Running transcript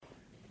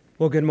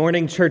Well, good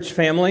morning, church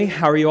family.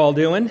 How are you all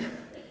doing?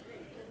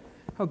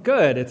 Oh,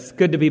 good. It's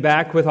good to be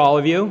back with all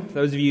of you.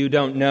 Those of you who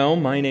don't know,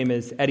 my name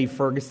is Eddie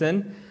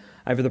Ferguson.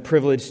 I have the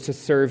privilege to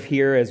serve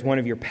here as one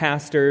of your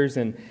pastors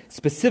and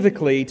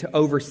specifically to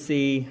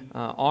oversee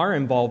our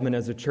involvement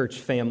as a church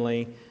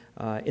family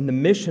in the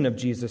mission of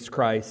Jesus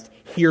Christ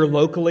here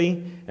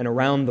locally and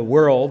around the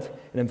world.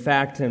 And in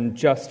fact, I'm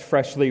just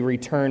freshly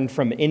returned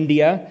from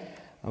India.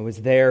 I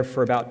was there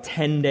for about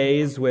 10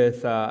 days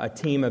with a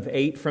team of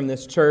 8 from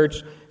this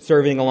church,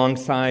 serving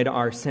alongside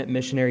our sent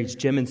missionaries,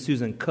 Jim and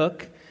Susan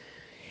Cook.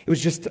 It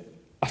was just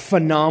a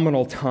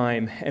phenomenal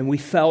time, and we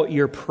felt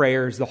your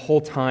prayers the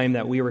whole time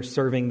that we were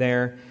serving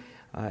there.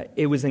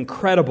 It was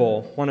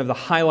incredible. One of the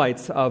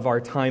highlights of our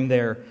time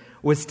there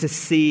was to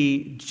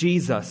see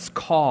Jesus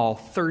call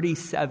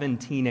 37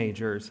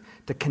 teenagers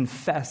to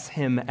confess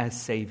Him as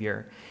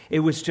Savior.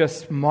 It was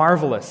just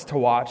marvelous to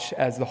watch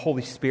as the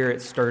Holy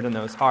Spirit stirred in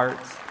those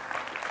hearts.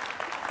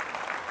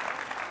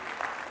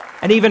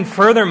 And even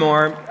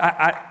furthermore,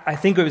 I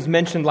think it was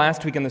mentioned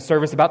last week in the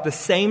service, about the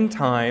same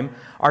time,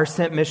 our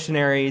sent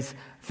missionaries,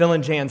 Phil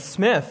and Jan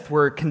Smith,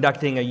 were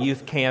conducting a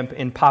youth camp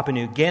in Papua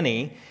New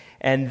Guinea,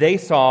 and they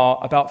saw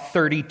about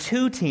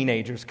 32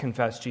 teenagers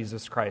confess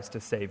Jesus Christ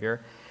as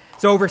Savior.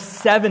 So over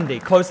 70,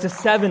 close to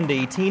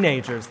 70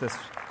 teenagers.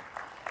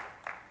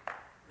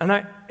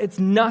 And it's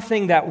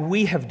nothing that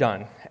we have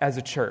done as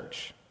a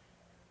church.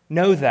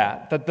 Know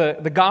that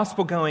the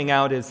gospel going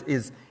out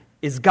is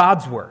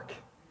God's work.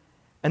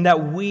 And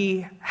that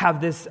we have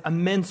this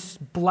immense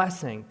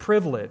blessing,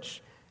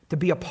 privilege, to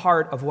be a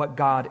part of what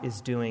God is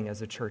doing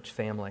as a church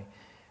family.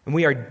 And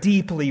we are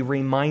deeply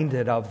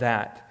reminded of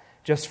that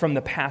just from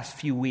the past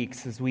few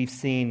weeks as we've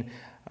seen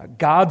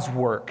God's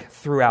work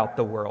throughout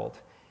the world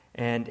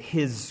and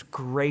His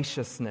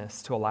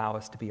graciousness to allow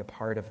us to be a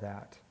part of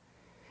that.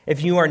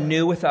 If you are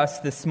new with us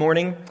this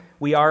morning,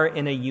 we are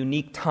in a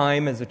unique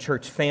time as a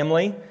church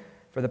family.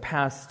 For the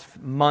past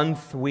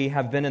month, we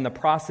have been in the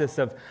process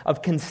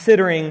of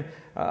considering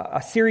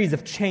a series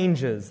of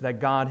changes that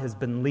God has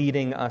been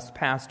leading us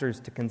pastors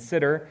to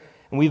consider.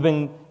 And we've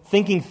been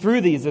thinking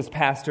through these as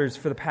pastors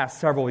for the past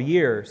several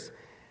years.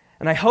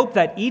 And I hope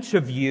that each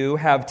of you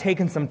have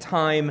taken some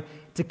time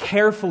to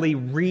carefully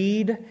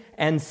read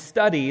and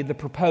study the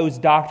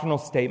proposed doctrinal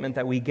statement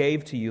that we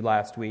gave to you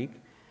last week.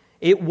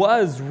 It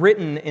was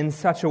written in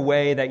such a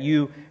way that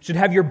you should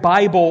have your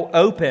Bible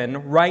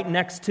open right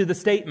next to the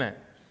statement,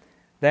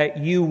 that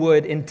you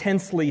would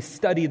intensely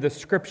study the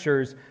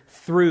Scriptures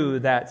through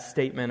that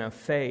statement of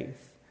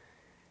faith.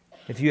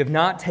 If you have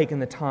not taken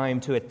the time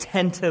to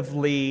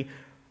attentively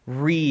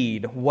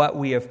read what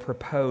we have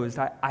proposed,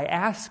 I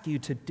ask you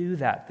to do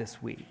that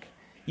this week.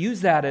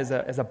 Use that as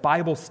a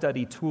Bible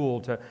study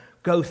tool to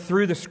go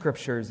through the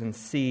Scriptures and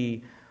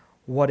see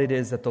what it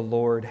is that the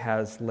Lord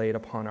has laid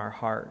upon our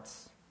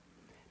hearts.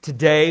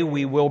 Today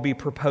we will be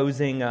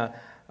proposing a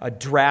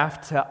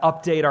draft to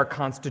update our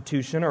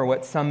Constitution, or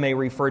what some may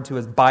refer to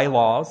as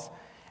bylaws.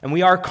 And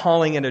we are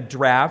calling it a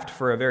draft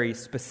for a very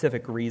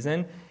specific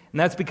reason, and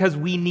that's because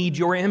we need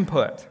your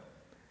input.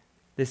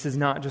 This is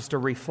not just a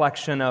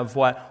reflection of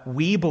what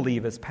we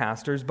believe as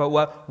pastors, but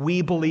what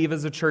we believe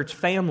as a church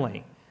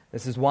family.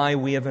 This is why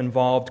we have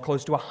involved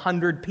close to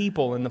 100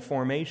 people in the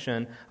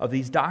formation of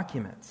these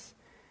documents.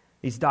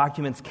 These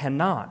documents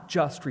cannot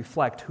just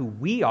reflect who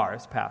we are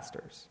as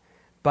pastors,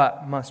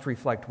 but must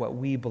reflect what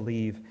we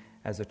believe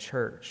as a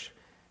church.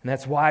 And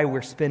that's why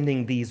we're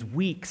spending these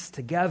weeks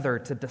together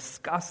to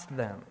discuss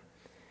them.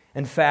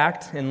 In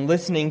fact, in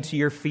listening to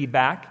your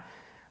feedback,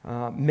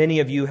 many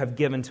of you have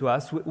given to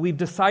us, we've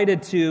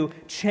decided to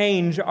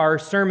change our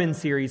sermon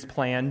series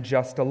plan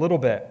just a little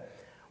bit.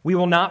 We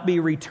will not be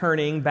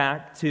returning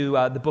back to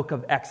the book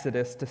of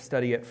Exodus to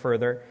study it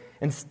further.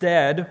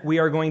 Instead, we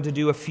are going to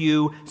do a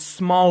few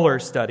smaller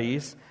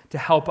studies to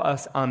help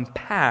us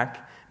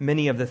unpack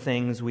many of the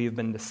things we've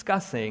been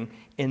discussing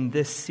in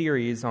this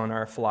series on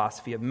our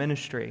philosophy of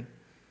ministry.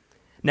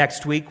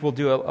 Next week, we'll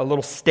do a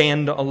little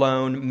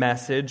standalone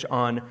message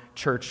on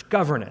church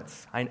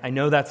governance. I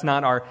know that's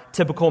not our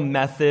typical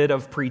method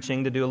of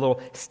preaching, to do a little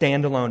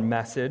standalone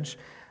message,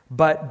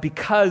 but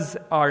because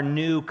our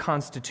new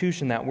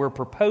constitution that we're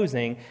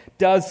proposing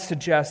does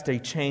suggest a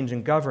change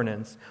in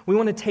governance, we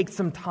want to take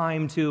some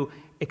time to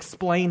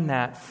explain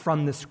that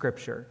from the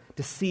Scripture,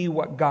 to see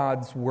what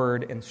God's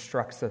Word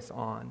instructs us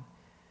on.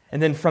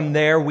 And then from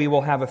there, we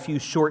will have a few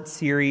short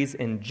series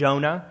in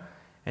Jonah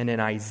and in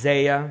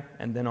Isaiah,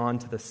 and then on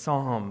to the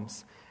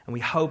Psalms. And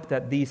we hope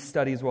that these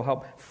studies will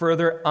help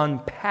further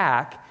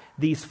unpack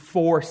these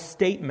 4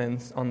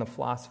 statements on the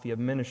philosophy of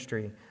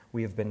ministry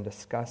we have been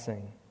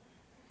discussing.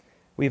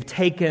 We have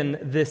taken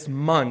this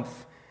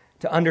month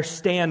to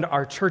understand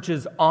our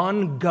church's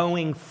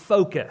ongoing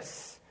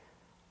focus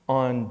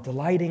on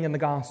delighting in the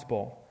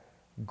gospel,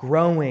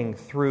 growing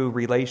through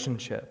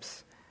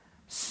relationships,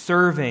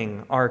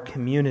 serving our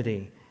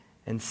community,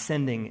 and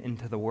sending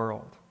into the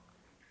world.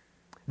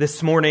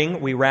 This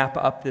morning, we wrap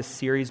up this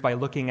series by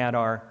looking at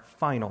our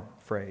final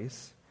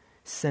phrase,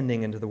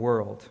 sending into the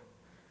world.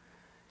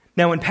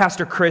 Now, when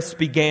Pastor Chris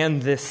began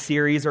this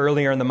series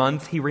earlier in the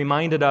month, he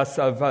reminded us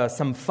of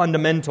some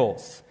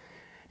fundamentals.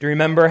 Do you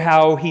remember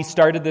how he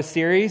started this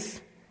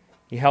series?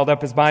 He held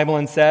up his Bible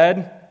and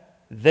said,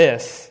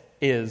 "This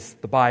is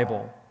the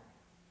Bible."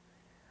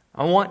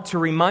 I want to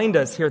remind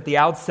us here at the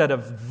outset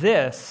of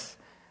this,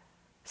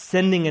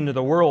 sending into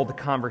the world the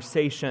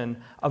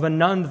conversation of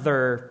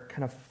another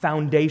kind of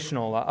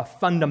foundational, a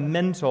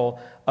fundamental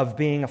of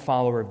being a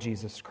follower of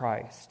Jesus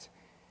Christ.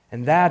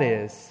 And that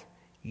is,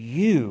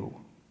 you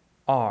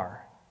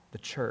are the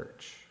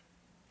church.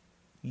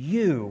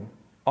 You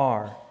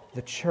are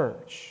the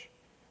church.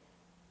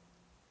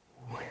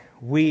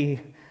 We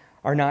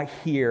are not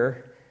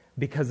here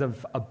because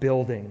of a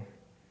building.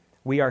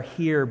 We are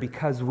here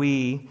because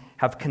we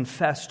have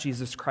confessed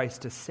Jesus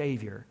Christ as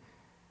Savior.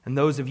 And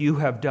those of you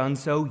who have done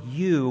so,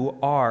 you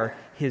are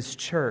His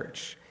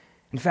church.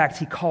 In fact,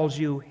 He calls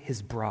you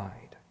His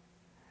bride.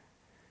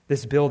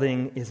 This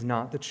building is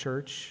not the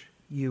church.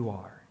 You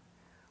are.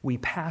 We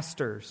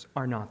pastors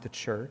are not the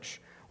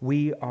church.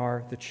 We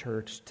are the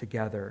church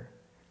together.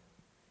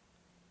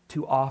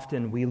 Too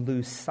often we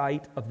lose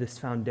sight of this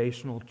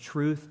foundational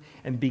truth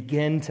and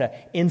begin to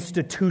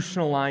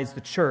institutionalize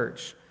the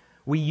church.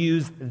 We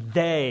use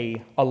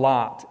they a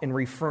lot in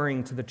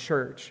referring to the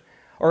church.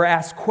 Or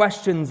ask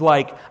questions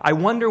like, I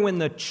wonder when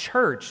the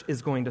church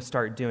is going to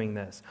start doing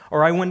this.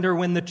 Or I wonder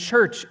when the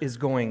church is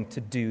going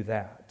to do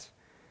that.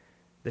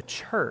 The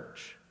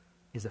church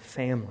is a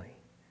family.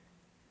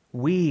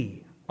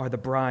 We are the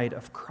bride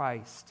of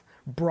Christ,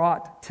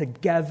 brought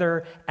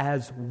together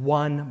as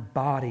one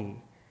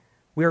body.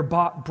 We are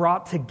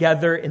brought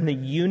together in the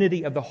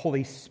unity of the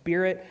Holy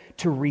Spirit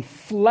to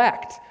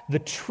reflect the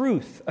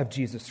truth of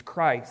Jesus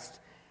Christ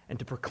and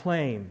to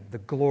proclaim the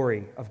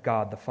glory of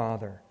God the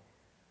Father.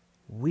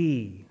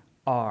 We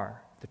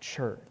are the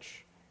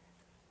church.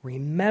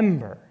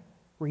 Remember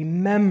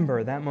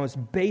that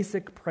most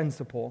basic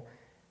principle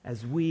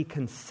as we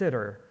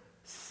consider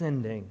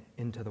sending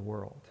into the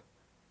world.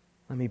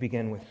 Let me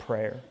begin with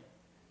prayer.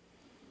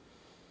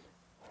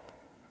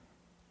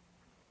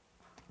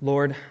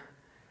 Lord,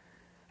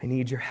 I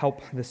need your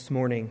help this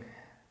morning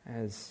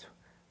as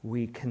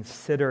we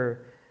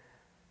consider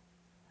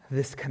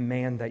this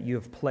command that you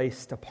have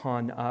placed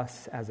upon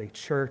us as a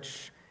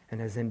church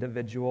and as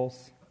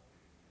individuals.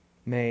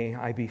 May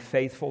I be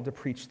faithful to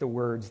preach the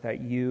words that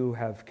you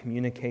have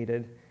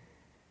communicated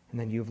and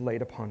that you've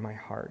laid upon my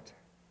heart.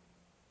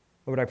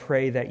 Lord, I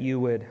pray that you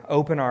would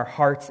open our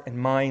hearts and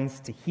minds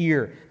to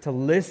hear, to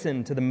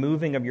listen to the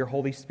moving of your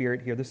Holy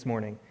Spirit here this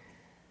morning.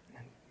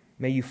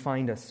 May you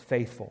find us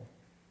faithful.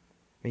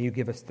 May you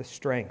give us the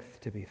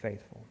strength to be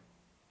faithful.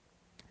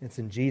 It's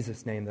in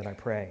Jesus' name that I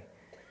pray.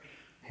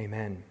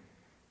 Amen.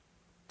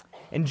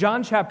 In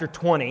John chapter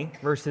 20,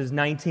 verses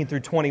 19 through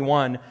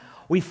 21,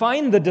 we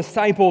find the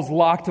disciples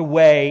locked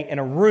away in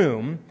a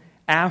room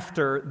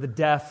after the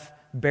death,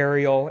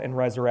 burial, and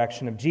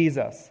resurrection of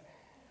Jesus.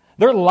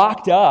 They're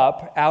locked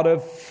up out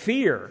of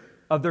fear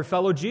of their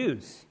fellow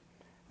Jews.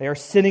 They are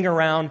sitting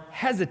around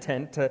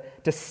hesitant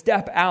to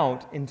step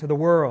out into the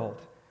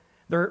world.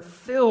 They're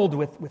filled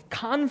with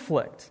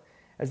conflict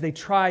as they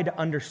try to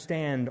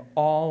understand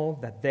all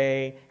that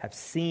they have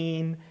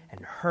seen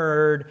and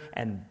heard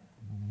and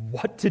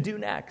what to do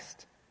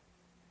next.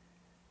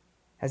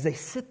 As they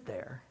sit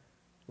there,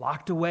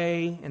 locked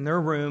away in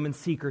their room in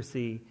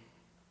secrecy,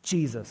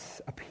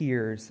 Jesus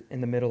appears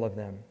in the middle of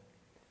them.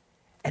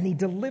 And he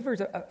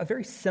delivers a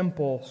very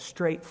simple,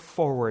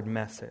 straightforward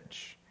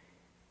message.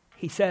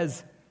 He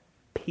says,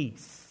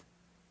 peace.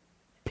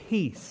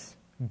 Peace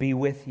be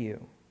with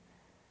you.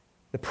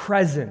 The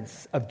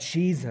presence of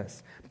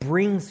Jesus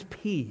brings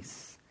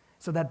peace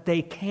so that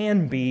they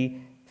can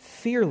be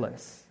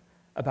fearless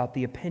about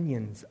the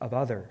opinions of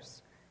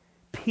others.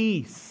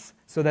 Peace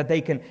so that they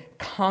can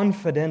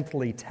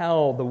confidently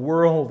tell the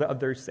world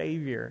of their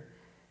Savior.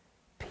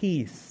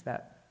 Peace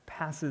that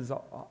passes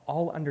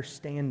all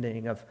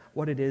understanding of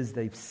what it is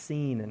they've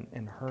seen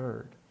and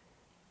heard.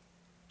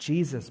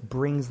 Jesus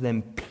brings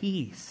them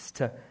peace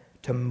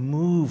to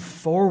move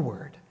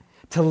forward,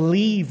 to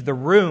leave the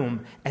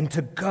room and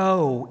to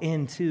go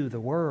into the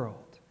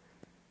world.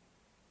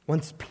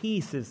 Once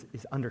peace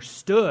is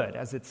understood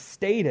as it's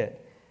stated,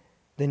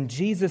 then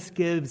Jesus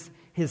gives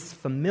his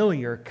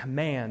familiar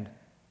command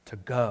to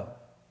go.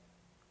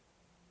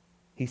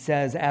 He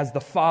says, as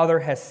the Father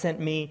has sent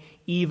me,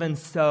 even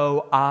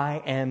so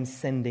I am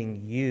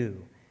sending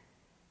you.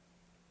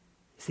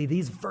 See,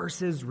 these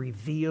verses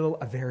reveal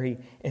a very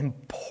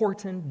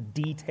important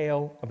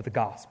detail of the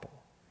gospel.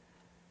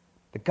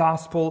 The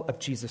gospel of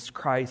Jesus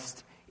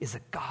Christ is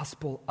a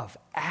gospel of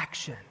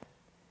action.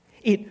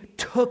 It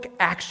took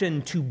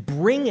action to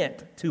bring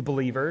it to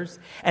believers,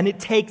 and it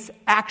takes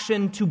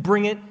action to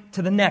bring it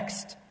to the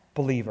next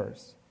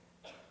believers.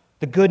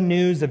 The good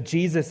news of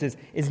Jesus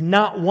is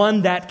not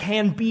one that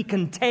can be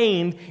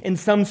contained in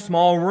some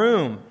small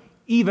room,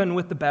 even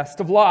with the best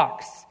of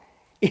locks.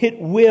 It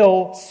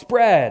will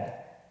spread.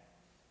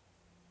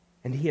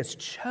 And he has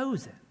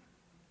chosen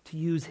to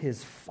use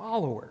his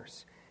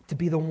followers to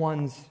be the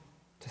ones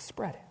to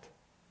spread it.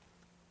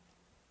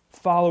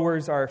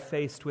 Followers are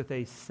faced with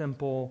a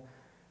simple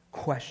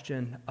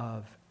question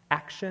of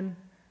action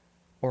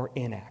or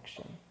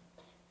inaction,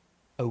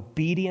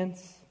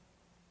 obedience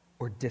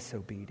or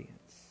disobedience.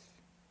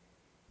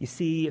 You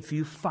see, if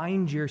you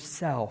find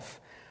yourself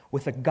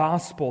with a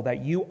gospel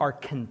that you are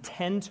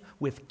content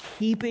with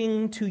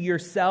keeping to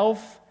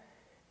yourself,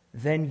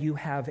 then you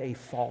have a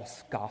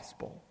false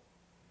gospel.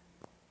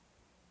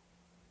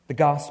 The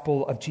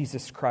gospel of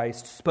Jesus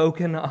Christ,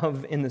 spoken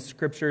of in the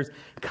Scriptures,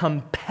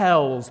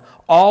 compels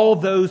all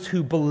those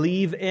who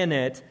believe in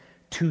it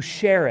to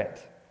share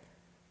it.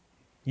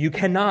 You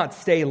cannot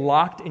stay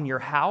locked in your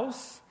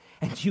house,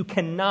 and you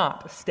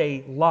cannot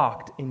stay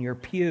locked in your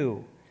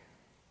pew.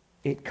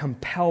 It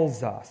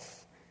compels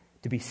us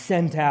to be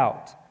sent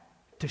out,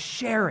 to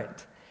share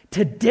it,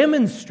 to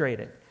demonstrate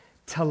it,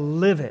 to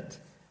live it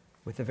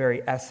with the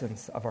very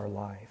essence of our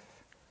life.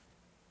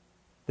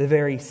 The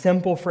very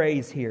simple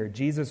phrase here,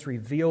 Jesus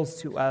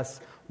reveals to us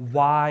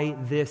why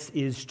this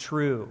is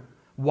true,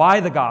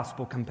 why the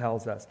gospel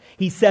compels us.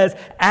 He says,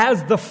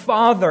 "As the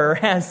Father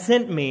has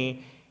sent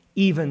me,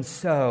 even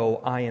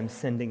so I am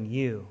sending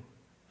you."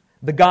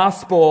 The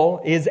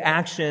gospel is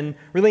action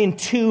really in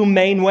two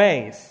main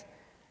ways.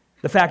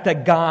 The fact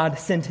that God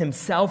sent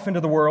himself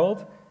into the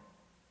world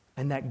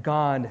and that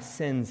God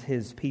sends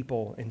his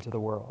people into the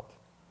world.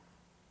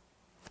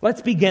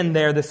 Let's begin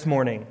there this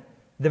morning.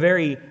 The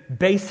very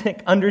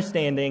basic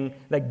understanding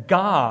that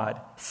God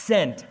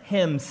sent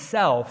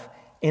himself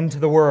into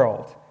the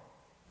world.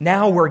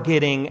 Now we're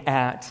getting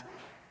at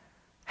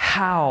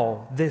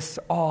how this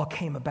all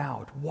came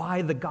about,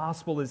 why the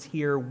gospel is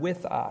here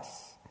with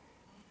us.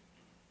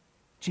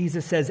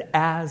 Jesus says,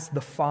 "As the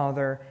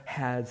Father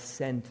has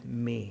sent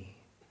me."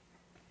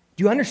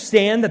 Do you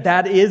understand that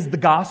that is the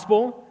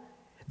gospel?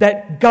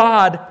 That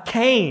God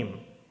came.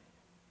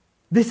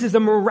 This is a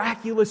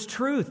miraculous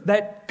truth,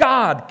 that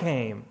God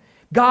came.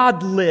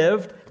 God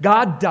lived,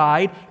 God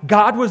died,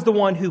 God was the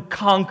one who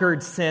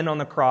conquered sin on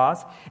the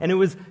cross, and it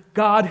was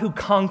God who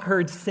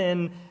conquered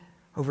sin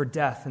over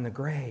death in the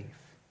grave.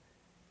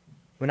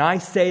 When I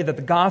say that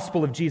the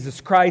gospel of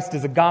Jesus Christ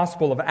is a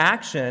gospel of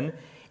action,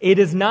 it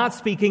is not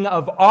speaking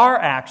of our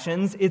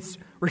actions, it's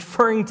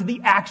referring to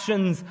the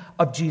actions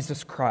of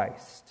Jesus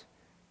Christ.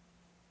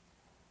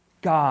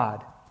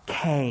 God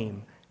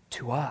came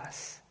to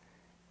us.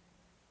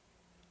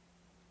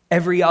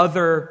 Every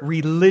other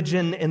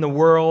religion in the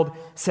world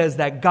says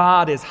that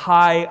God is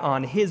high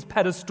on his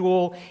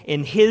pedestal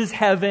in his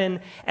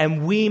heaven,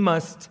 and we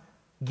must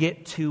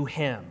get to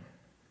him.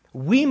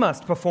 We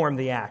must perform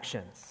the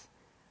actions.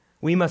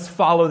 We must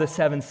follow the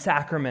 7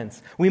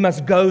 sacraments. We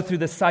must go through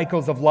the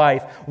cycles of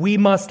life. We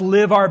must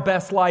live our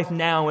best life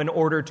now in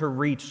order to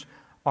reach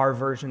our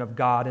version of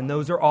God. And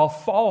those are all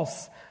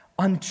false,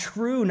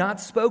 untrue, not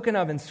spoken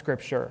of in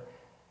Scripture.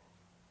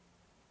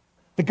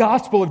 The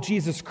gospel of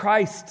Jesus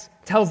Christ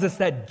tells us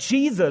that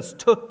Jesus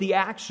took the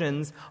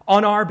actions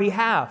on our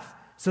behalf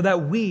so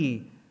that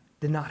we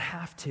did not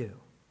have to.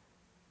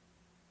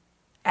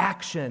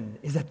 Action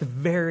is at the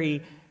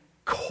very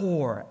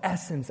core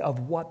essence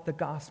of what the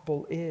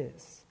gospel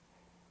is.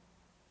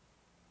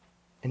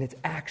 And it's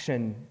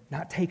action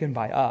not taken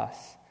by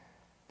us,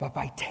 but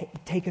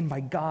taken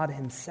by God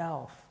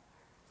himself.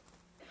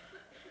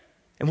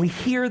 And we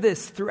hear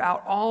this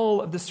throughout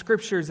all of the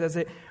Scriptures as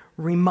it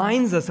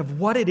reminds us of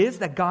what it is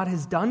that God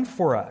has done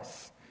for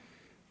us.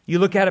 You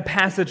look at a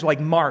passage like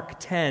Mark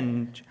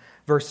 10,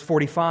 verse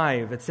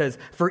 45. It says,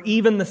 "For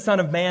even the Son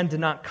of Man did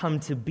not come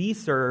to be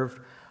served,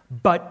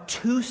 but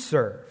to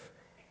serve,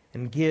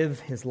 and give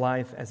his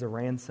life as a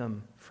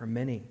ransom for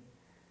many."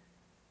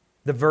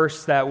 The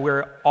verse that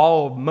we're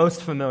all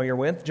most familiar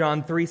with,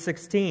 John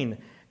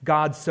 3:16.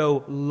 "God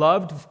so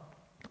loved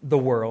the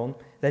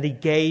world that he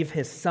gave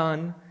his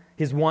Son,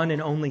 his one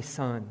and only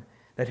Son,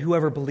 that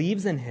whoever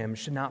believes in him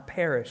should not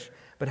perish,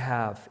 but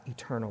have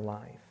eternal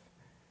life."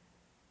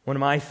 One of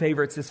my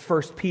favorites is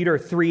 1 Peter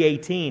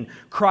 3:18.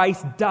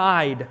 "Christ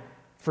died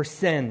for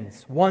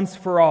sins, once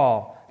for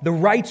all, the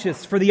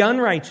righteous for the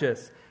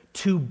unrighteous,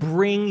 to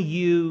bring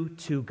you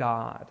to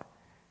God."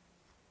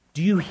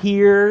 Do you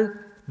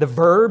hear the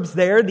verbs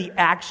there, the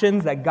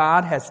actions that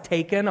God has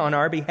taken on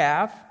our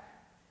behalf?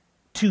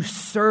 To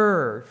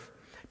serve,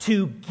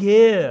 to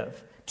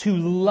give, to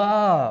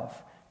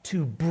love,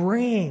 to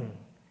bring.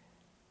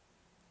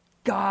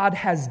 God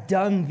has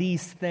done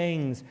these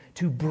things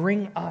to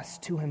bring us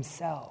to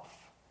himself.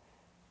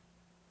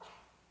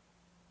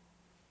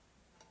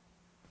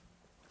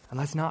 And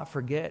let's not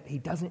forget, he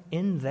doesn't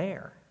end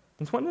there.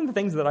 It's one of the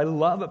things that I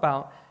love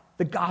about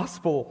the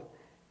gospel,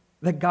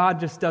 that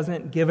God just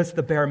doesn't give us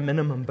the bare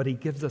minimum, but he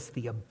gives us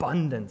the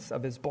abundance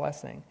of his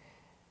blessing.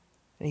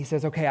 And he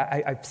says, okay,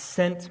 I've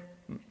sent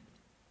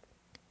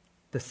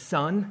the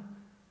Son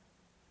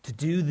to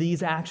do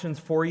these actions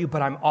for you,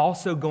 but I'm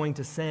also going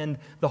to send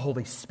the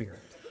Holy Spirit,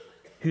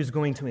 who's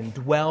going to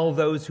indwell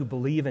those who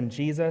believe in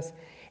Jesus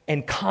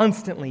and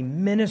constantly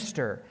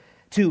minister,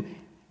 to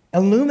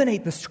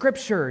illuminate the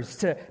Scriptures,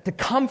 to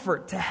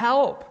comfort, to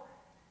help.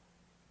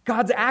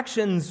 God's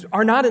actions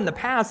are not in the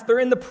past, they're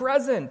in the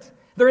present,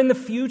 they're in the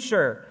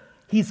future.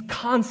 He's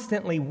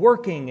constantly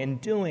working and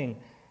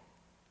doing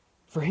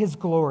for His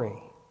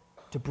glory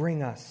to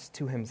bring us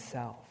to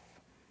Himself.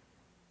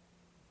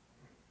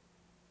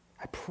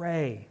 I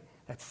pray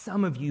that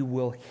some of you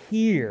will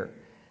hear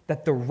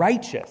that the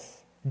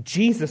righteous,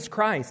 Jesus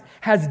Christ,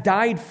 has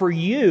died for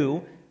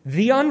you,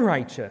 the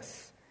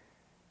unrighteous.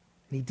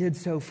 And He did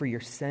so for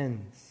your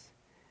sins.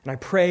 And I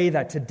pray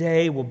that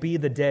today will be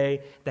the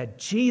day that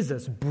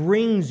Jesus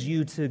brings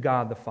you to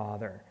God the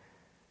Father.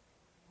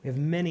 We have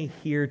many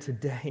here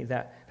today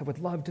that would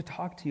love to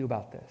talk to you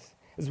about this.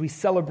 As we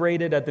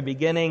celebrated at the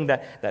beginning,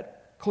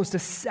 that close to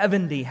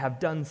 70 have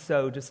done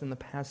so just in the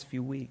past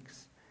few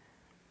weeks.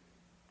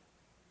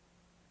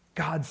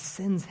 God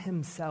sends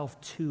Himself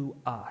to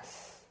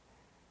us.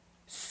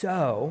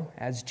 So,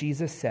 as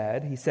Jesus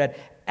said, He said,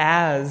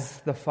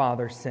 as the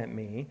Father sent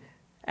me,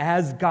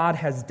 as God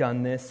has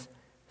done this,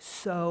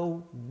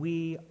 so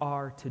we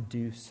are to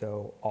do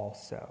so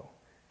also.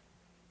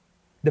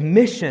 The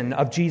mission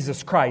of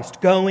Jesus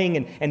Christ,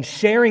 going and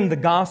sharing the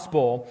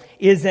gospel,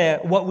 is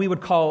what we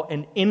would call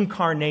an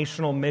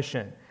incarnational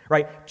mission,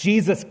 right?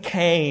 Jesus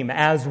came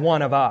as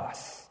one of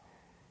us.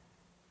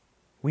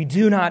 We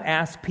do not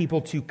ask people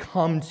to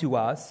come to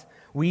us.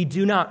 We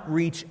do not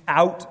reach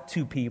out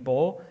to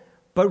people,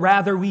 but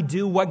rather we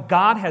do what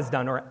God has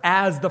done, or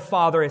as the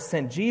Father has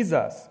sent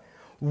Jesus.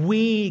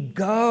 We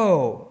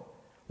go.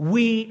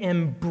 We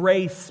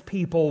embrace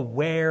people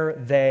where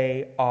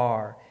they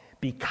are,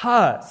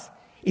 because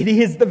it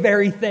is the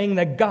very thing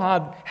that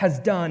God has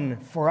done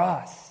for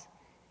us.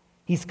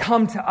 He's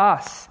come to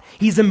us.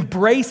 He's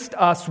embraced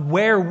us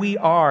where we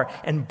are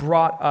and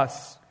brought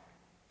us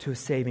to a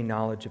saving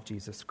knowledge of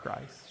Jesus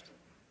Christ.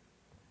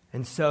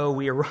 And so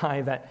we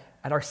arrive at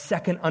our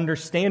second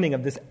understanding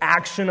of this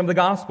action of the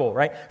gospel,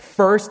 right?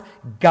 First,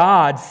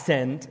 God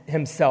sent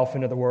Himself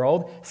into the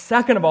world.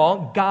 Second of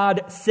all,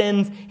 God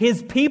sends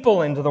His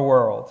people into the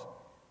world.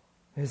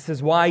 This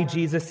is why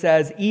Jesus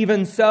says,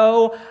 even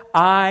so,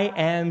 I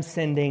am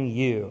sending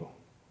you.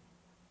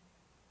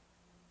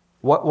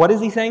 What is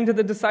He saying to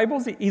the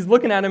disciples? He's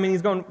looking at them and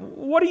He's going,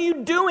 what are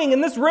you doing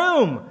in this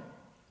room?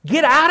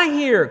 Get out of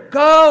here.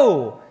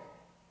 Go.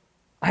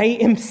 I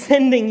am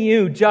sending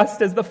you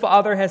just as the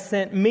Father has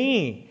sent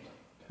me.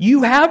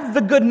 You have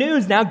the good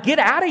news. Now get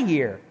out of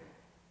here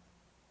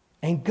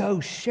and go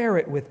share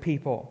it with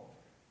people.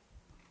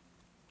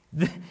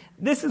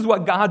 This is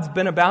what God's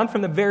been about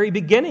from the very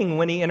beginning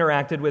when He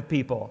interacted with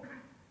people.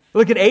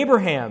 Look at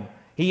Abraham.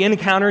 He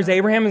encounters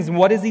Abraham, and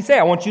what does He say?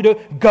 I want you to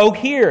go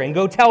here and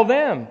go tell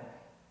them.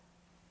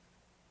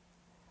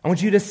 I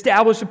want you to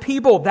establish a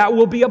people that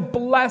will be a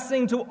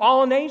blessing to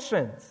all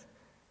nations.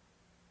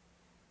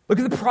 Look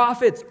at the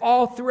prophets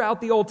all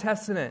throughout the Old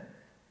Testament.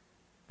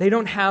 They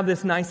don't have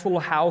this nice little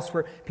house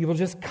where people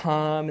just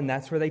come and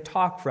that's where they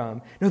talk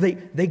from. No,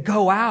 they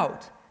go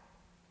out.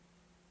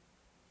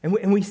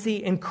 And we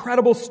see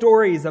incredible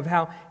stories of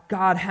how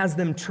God has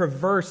them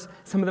traverse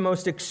some of the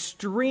most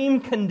extreme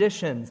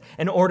conditions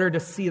in order to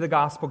see the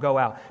gospel go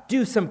out.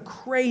 Do some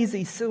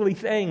crazy, silly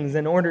things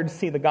in order to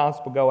see the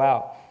gospel go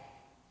out.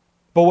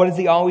 But what is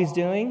He always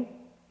doing?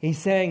 He's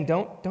saying,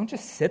 don't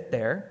just sit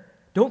there.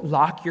 Don't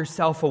lock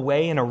yourself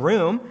away in a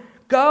room.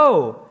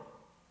 Go.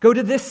 Go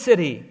to this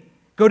city.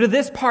 Go to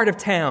this part of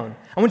town.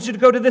 I want you to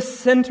go to the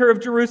center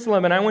of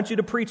Jerusalem, and I want you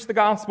to preach the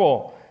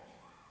gospel.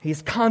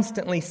 He's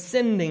constantly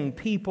sending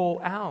people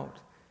out.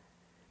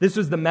 This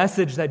was the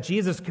message that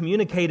Jesus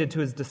communicated to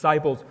His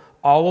disciples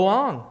all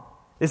along.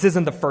 This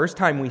isn't the first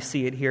time we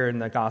see it here in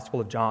the Gospel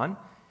of John.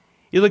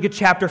 You look at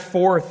chapter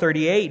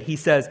 4:38, He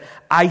says,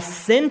 I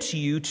sent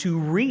you to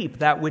reap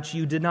that which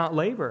you did not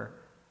labor.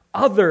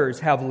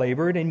 Others have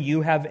labored, and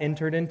you have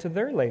entered into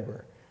their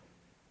labor.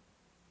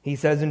 He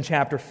says in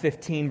chapter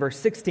 15, verse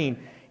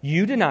 16,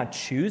 you did not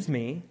choose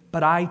me,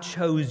 but I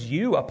chose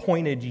you,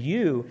 appointed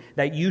you,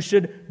 that you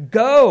should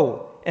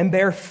go and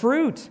bear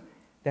fruit,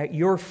 that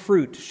your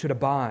fruit should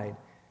abide,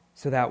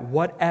 so that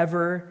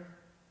whatever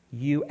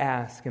you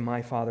ask in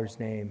my Father's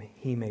name,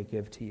 He may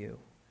give to you.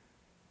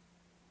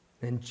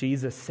 Then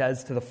Jesus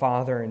says to the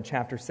Father in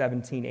chapter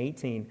 17,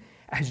 18,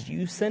 as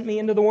you sent me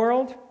into the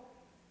world,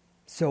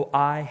 so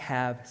I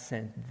have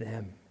sent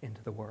them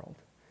into the world.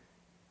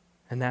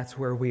 And that's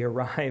where we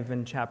arrive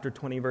in chapter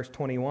 20, verse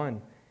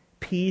 21.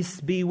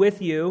 Peace be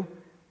with you.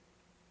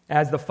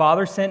 As the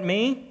Father sent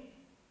me,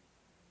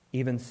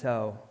 even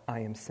so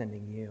I am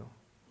sending you.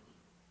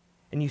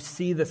 And you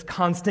see this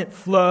constant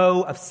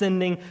flow of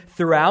sending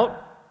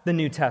throughout the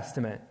New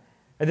Testament.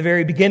 At the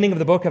very beginning of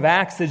the book of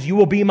Acts says, you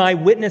will be my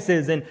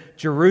witnesses in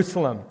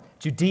Jerusalem,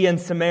 Judea and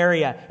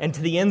Samaria, and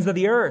to the ends of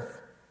the earth.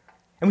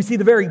 And we see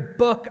the very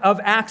book of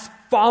Acts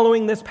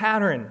following this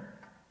pattern,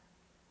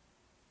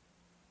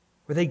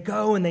 where they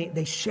go and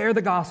they share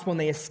the gospel and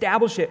they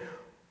establish it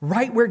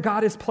right where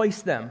God has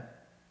placed them.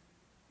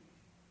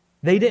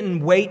 They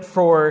didn't wait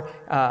for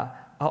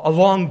a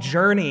long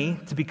journey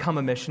to become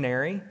a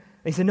missionary.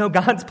 They said, no,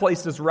 God's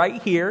placed us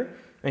right here,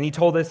 and He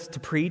told us to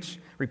preach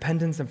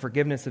repentance and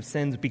forgiveness of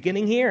sins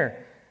beginning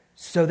here.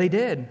 So they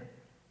did.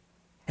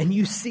 And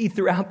you see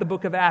throughout the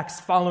book of Acts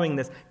following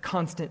this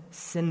constant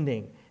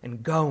sending.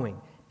 and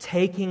going,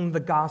 taking the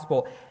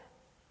gospel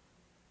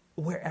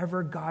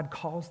wherever God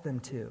calls them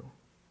to.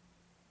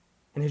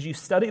 And as you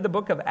study the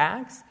book of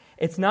Acts,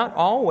 it's not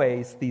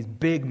always these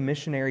big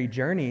missionary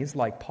journeys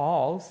like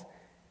Paul's.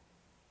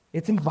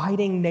 It's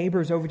inviting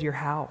neighbors over to your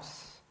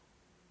house.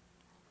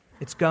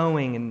 It's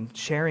going and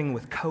sharing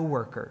with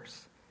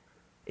coworkers.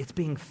 It's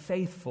being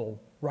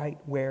faithful right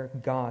where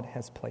God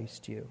has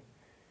placed you.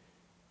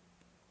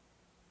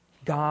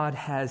 God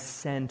has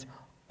sent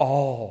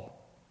all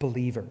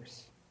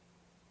believers.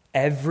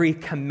 Every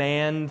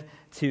command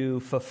to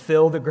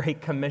fulfill the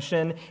Great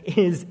Commission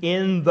is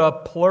in the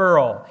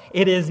plural.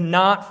 It is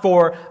not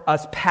for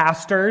us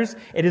pastors.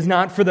 It is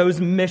not for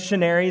those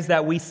missionaries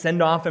that we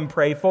send off and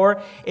pray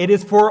for. It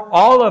is for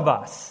all of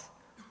us.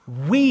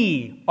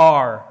 We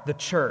are the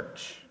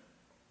church.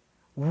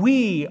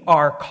 We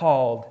are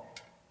called.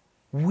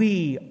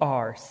 We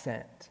are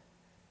sent.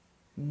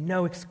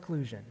 No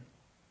exclusion.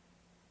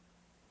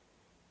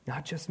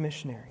 Not just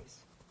missionaries.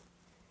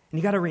 And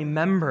you got to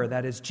remember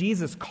that as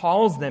Jesus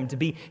calls them to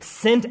be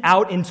sent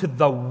out into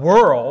the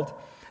world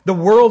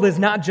is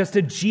not just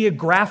a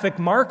geographic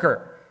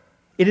marker.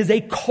 It is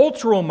a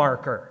cultural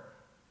marker.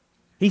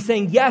 He's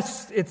saying,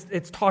 yes,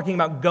 it's talking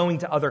about going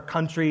to other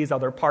countries,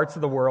 other parts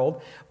of the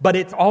world, but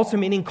it's also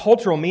meaning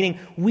cultural, meaning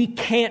we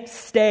can't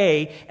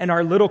stay in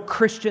our little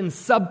Christian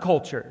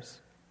subcultures.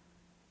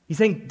 He's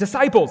saying,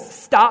 disciples,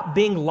 stop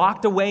being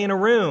locked away in a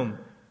room.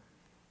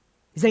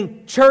 He's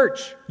saying,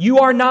 church, you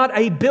are not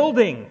a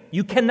building.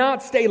 You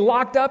cannot stay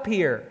locked up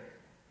here.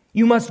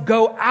 You must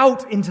go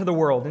out into the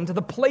world, into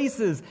the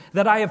places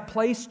that I have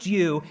placed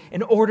you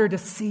in order to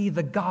see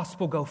the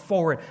gospel go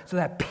forward so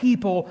that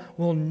people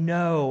will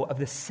know of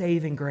the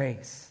saving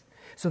grace,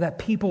 so that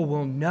people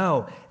will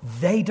know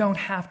they don't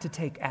have to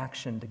take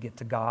action to get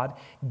to God.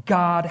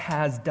 God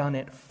has done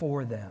it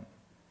for them.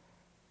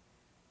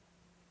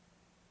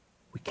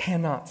 We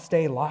cannot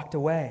stay locked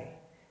away.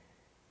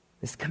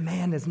 This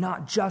command is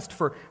not just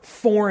for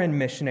foreign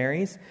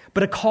missionaries,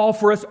 but a call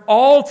for us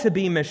all to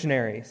be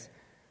missionaries.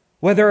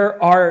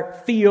 Whether our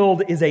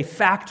field is a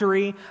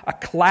factory, a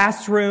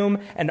classroom,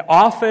 an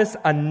office,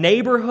 a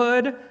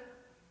neighborhood,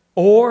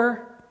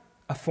 or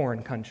a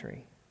foreign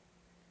country.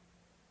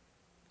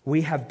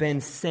 We have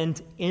been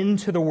sent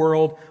into the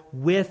world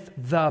with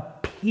the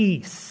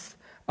peace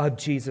of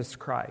Jesus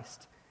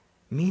Christ,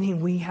 meaning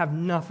we have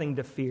nothing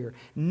to fear,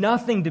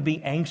 nothing to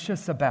be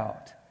anxious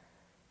about.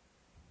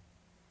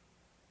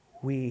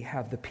 We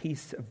have the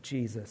peace of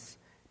Jesus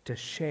to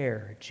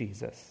share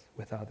Jesus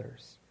with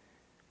others.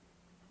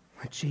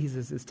 What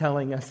Jesus is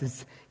telling us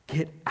is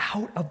get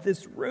out of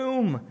this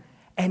room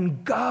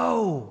and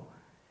go,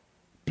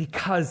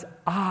 because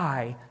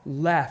I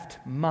left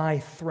my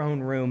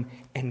throne room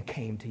and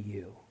came to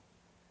you.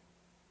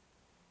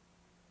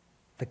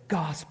 The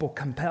gospel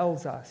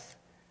compels us.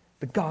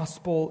 The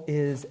gospel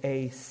is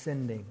a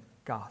sending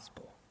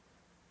gospel.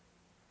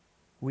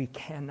 We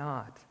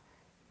cannot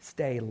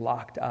stay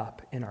locked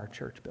up in our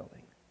church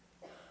building.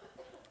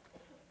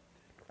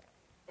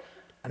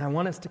 And I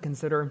want us to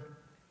consider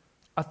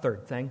a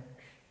third thing,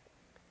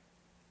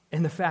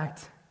 and the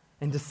fact,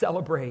 and to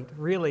celebrate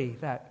really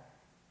that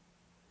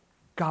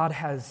God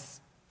has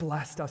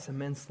blessed us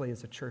immensely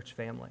as a church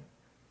family.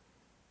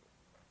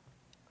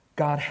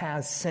 God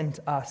has sent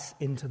us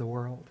into the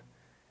world.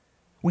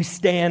 We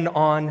stand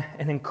on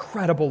an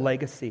incredible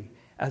legacy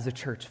as a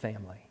church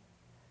family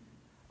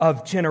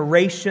of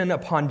generation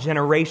upon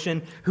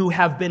generation who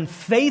have been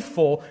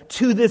faithful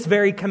to this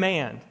very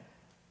command.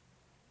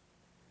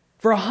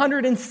 For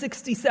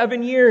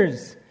 167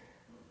 years,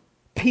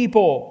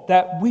 people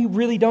that we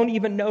really don't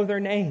even know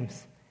their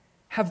names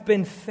have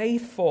been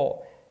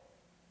faithful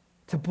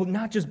to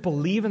not just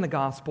believe in the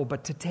gospel,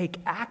 but to take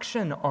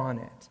action on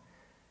it.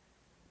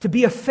 To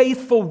be a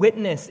faithful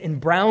witness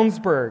in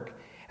Brownsburg,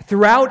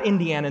 throughout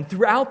Indiana, and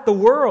throughout the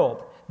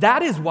world.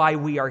 That is why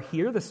we are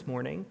here this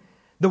morning.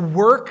 The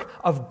work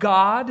of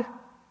God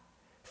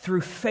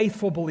through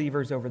faithful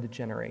believers over the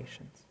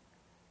generations.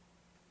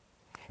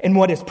 And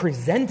what is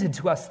presented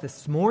to us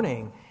this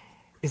morning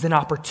is an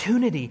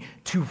opportunity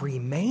to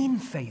remain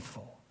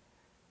faithful.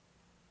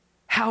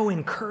 How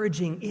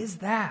encouraging is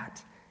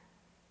that?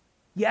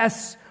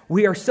 Yes,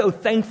 we are so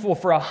thankful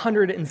for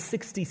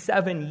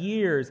 167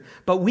 years,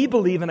 but we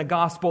believe in a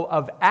gospel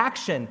of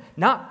action,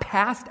 not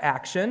past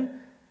action.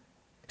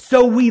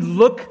 So we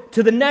look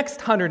to the next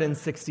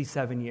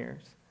 167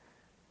 years.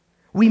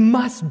 We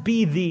must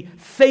be the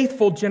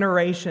faithful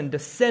generation to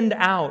send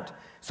out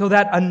so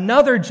that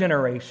another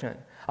generation,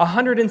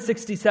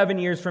 167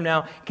 years from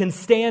now, can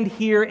stand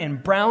here in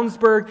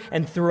Brownsburg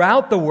and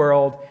throughout the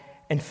world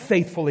and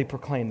faithfully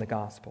proclaim the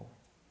gospel.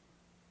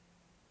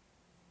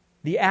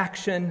 The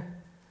action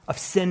of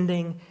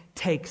sending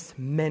takes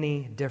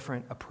many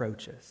different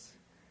approaches.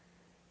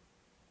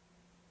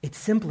 It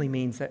simply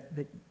means that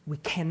we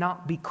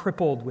cannot be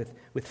crippled with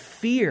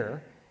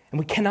fear, and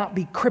we cannot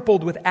be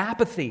crippled with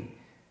apathy.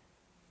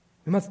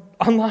 We must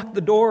unlock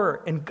the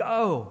door and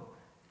go.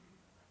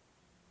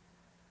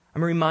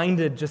 I'm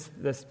reminded just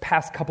this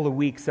past couple of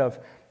weeks of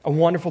a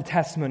wonderful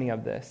testimony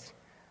of this.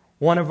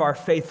 One of our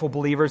faithful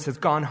believers has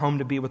gone home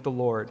to be with the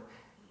Lord,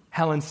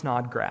 Helen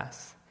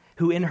Snodgrass,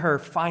 who in her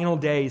final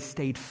days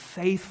stayed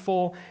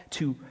faithful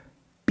to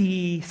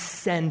be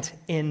sent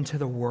into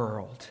the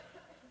world.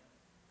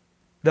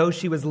 Though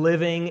she was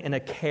living in a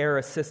care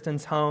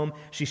assistance home,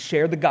 she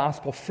shared the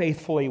gospel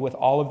faithfully with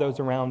all of those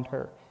around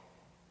her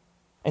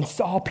and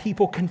saw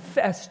people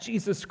confess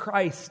Jesus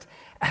Christ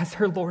as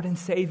her Lord and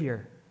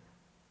Savior.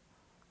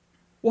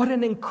 What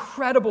an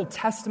incredible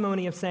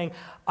testimony of saying,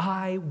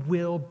 I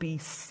will be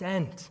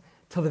sent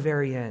till the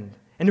very end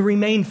and to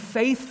remain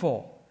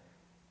faithful.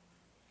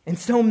 And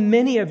so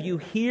many of you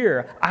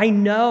here, I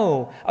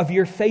know of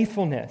your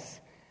faithfulness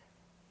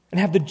and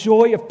have the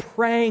joy of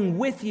praying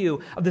with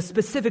you of the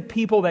specific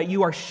people that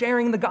you are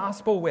sharing the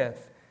gospel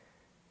with,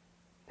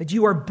 that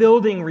you are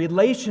building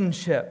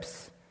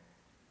relationships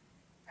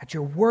at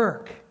your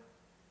work,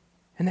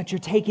 and that you're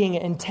taking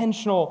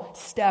intentional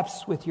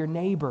steps with your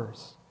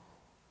neighbors.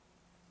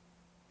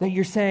 That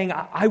you're saying,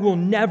 I will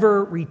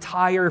never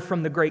retire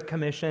from the Great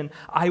Commission.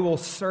 I will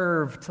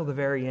serve till the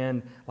very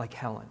end like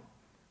Helen.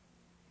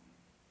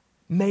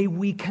 May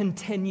we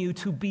continue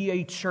to be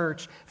a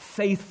church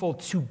faithful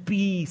to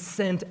be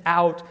sent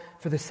out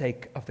for the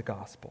sake of the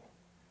gospel.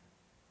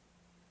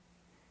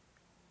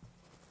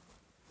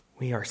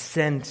 We are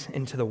sent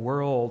into the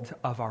world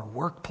of our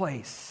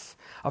workplace,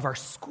 of our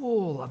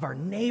school, of our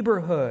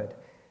neighborhood.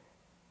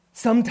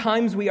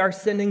 Sometimes we are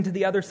sending to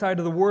the other side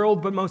of the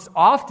world, but most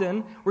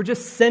often we're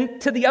just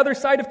sent to the other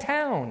side of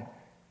town.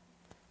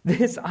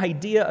 This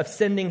idea of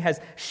sending has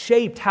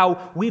shaped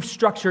how we've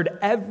structured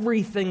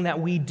everything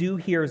that we do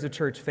here as a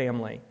church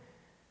family.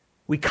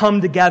 We come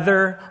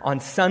together on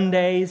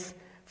Sundays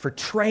for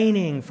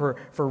training, for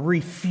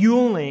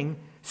refueling,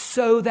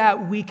 so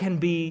that we can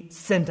be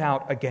sent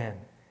out again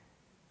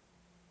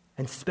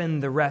and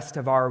spend the rest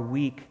of our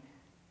week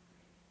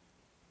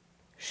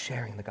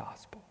sharing the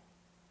gospel.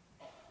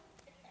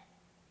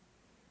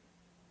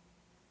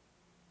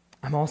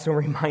 I'm also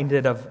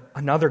reminded of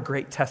another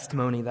great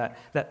testimony that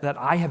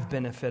I have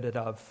benefited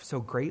of so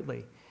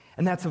greatly,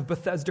 and that's of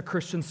Bethesda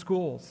Christian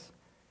Schools.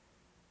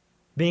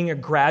 Being a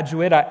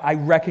graduate, I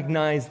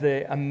recognize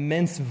the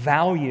immense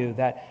value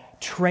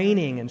that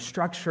training and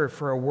structure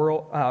for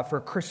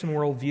a Christian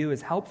worldview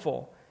is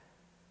helpful.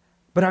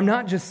 But I'm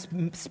not just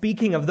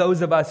speaking of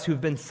those of us who've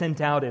been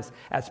sent out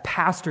as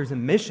pastors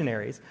and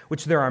missionaries,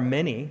 which there are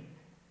many,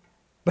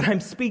 but I'm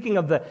speaking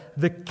of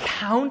the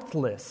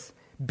countless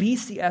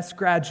BCS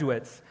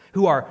graduates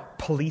who are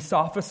police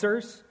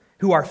officers,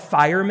 who are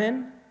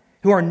firemen,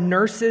 who are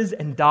nurses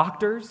and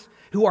doctors,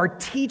 who are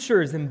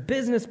teachers and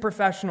business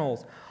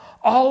professionals,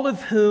 all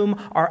of whom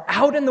are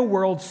out in the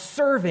world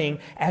serving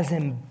as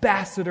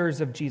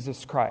ambassadors of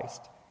Jesus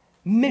Christ,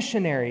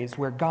 missionaries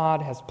where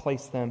God has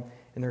placed them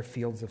in their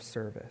fields of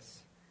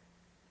service.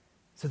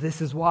 So this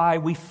is why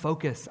we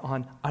focus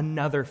on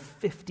another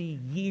 50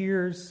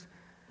 years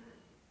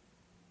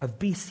of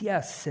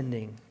BCS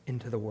sending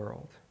into the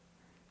world.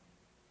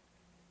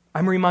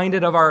 I'm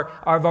reminded of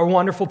our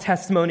wonderful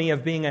testimony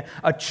of being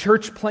a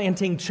church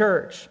planting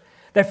church,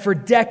 that for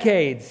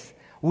decades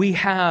we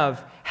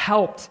have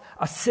helped,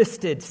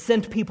 assisted,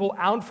 sent people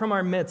out from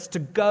our midst to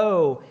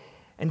go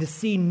and to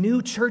see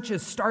new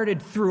churches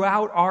started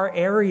throughout our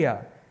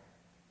area.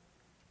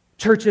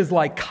 Churches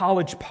like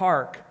College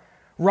Park,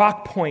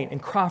 Rock Point in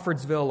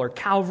Crawfordsville, or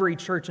Calvary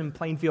Church in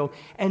Plainfield,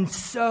 and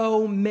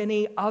so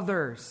many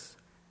others.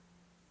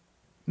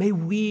 May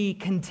we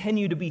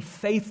continue to be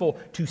faithful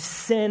to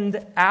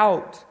send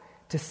out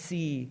to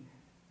see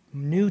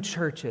new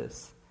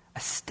churches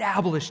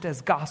established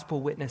as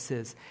gospel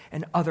witnesses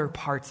in other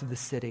parts of the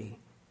city.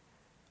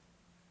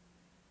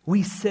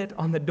 We sit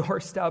on the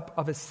doorstep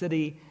of a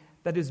city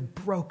that is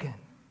broken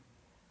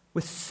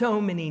with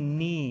so many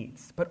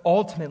needs, but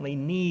ultimately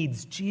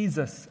needs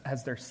Jesus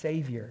as their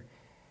Savior.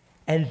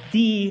 And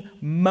the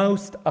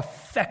most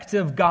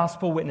effective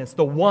gospel witness,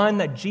 the one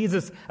that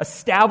Jesus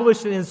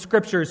established in His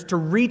Scriptures to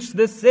reach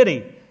this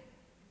city,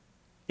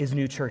 is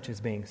new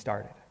churches being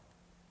started.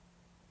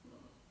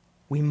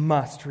 We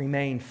must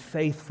remain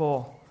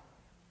faithful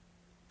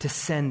to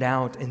send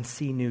out and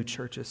see new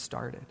churches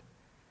started.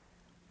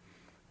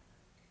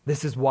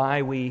 This is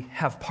why we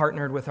have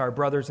partnered with our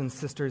brothers and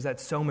sisters at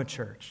Soma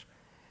Church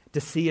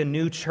to see a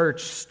new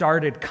church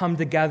started, come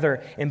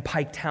together in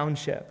Pike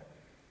Township.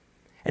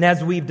 And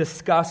as we've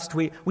discussed,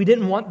 we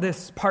didn't want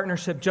this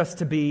partnership just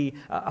to be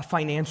a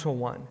financial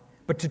one,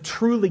 but to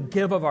truly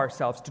give of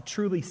ourselves, to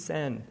truly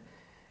send.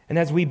 And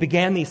as we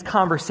began these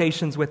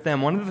conversations with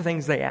them, one of the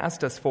things they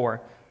asked us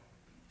for,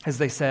 as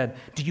they said,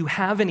 do you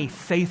have any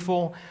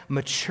faithful,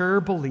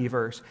 mature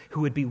believers who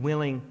would be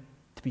willing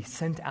to be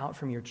sent out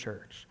from your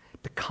church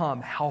to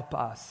come help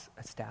us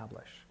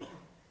establish?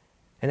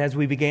 And as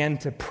we began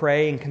to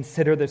pray and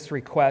consider this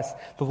request,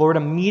 the Lord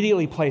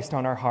immediately placed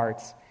on our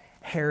hearts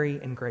Harry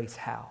and Grace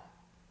Howe,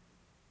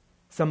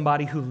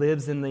 somebody who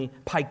lives in the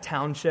Pike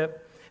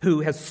Township,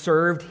 who has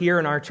served here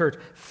in our church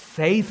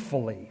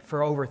faithfully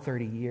for over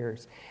 30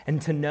 years,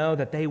 and to know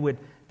that they would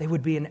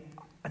be an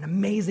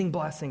amazing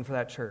blessing for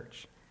that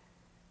church.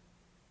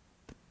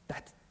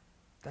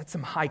 That's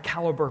some high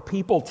caliber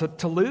people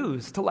to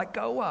lose, to let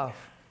go of.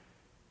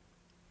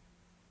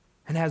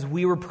 And as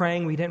we were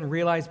praying, we didn't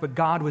realize, but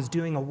God was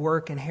doing a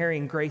work in Harry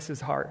and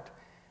Grace's heart,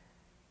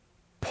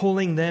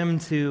 pulling them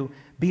to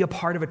be a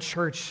part of a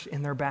church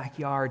in their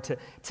backyard,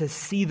 to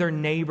see their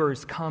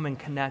neighbors come and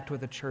connect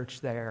with a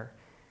church there.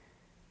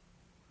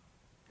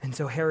 And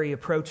so Harry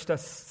approached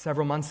us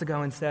several months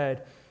ago and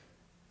said,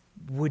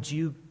 would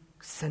you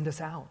send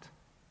us out?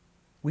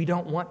 We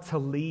don't want to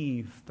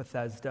leave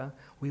Bethesda.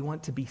 We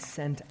want to be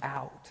sent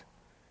out.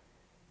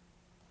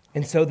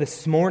 And so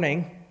this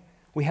morning,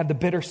 we had the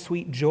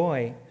bittersweet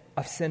joy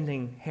of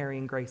sending Harry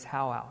and Grace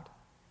Howe out.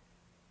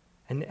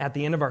 And at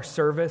the end of our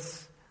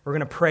service, we're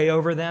going to pray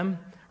over them.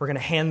 We're going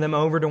to hand them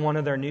over to one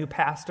of their new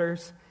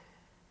pastors.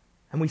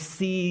 And we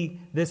see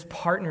this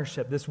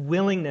partnership, this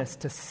willingness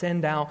to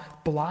send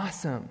out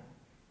blossom,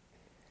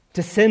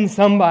 to send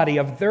somebody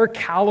of their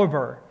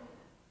caliber,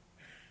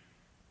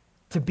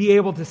 to be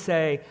able to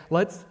say,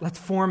 let's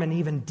form an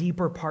even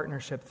deeper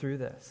partnership through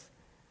this.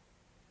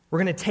 We're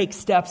going to take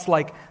steps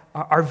like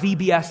our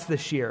VBS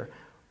this year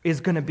is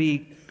going to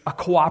be a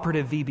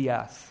cooperative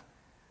VBS,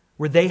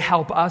 where they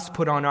help us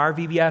put on our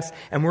VBS,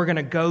 and we're going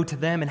to go to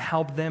them and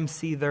help them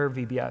see their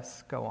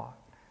VBS go on.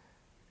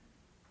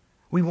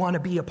 We want to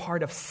be a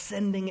part of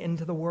sending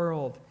into the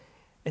world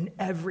in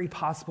every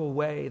possible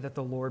way that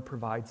the Lord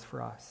provides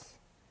for us.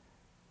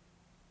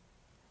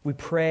 We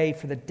pray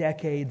for the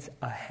decades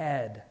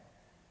ahead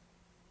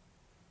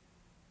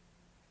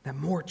that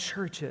more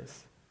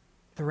churches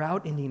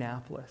throughout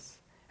Indianapolis,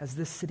 as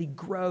this city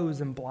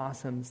grows and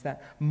blossoms,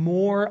 that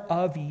more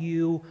of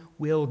you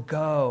will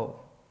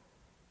go.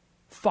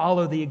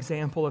 Follow the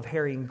example of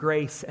Harry and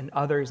Grace and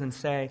others and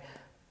say,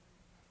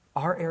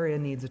 our area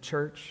needs a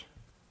church.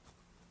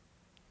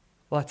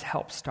 Let's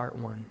help start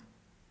one.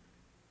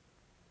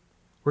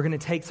 We're going to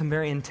take some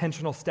very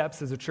intentional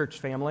steps as a church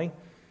family.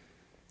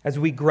 As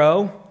we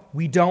grow,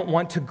 we don't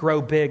want to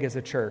grow big as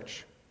a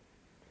church.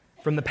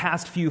 From the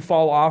past few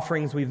fall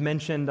offerings, we've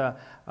mentioned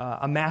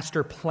a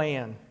master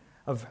plan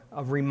of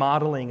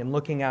remodeling and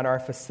looking at our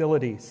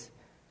facilities.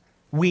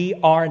 We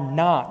are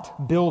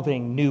not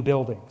building new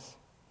buildings.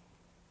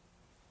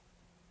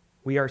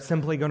 We are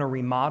simply going to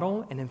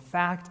remodel and, in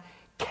fact,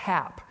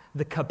 cap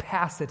the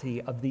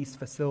capacity of these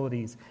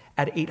facilities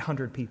at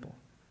 800 people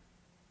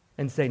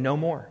and say no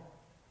more.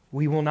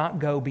 We will not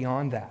go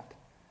beyond that.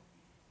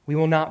 We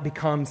will not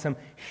become some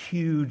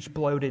huge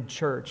bloated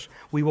church.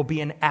 We will be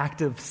an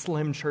active,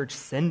 slim church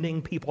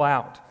sending people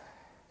out.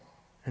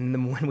 And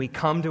then when we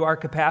come to our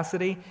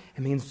capacity,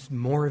 it means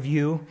more of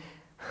you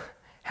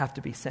have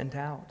to be sent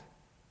out.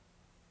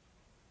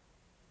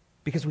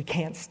 Because we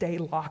can't stay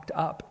locked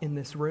up in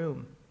this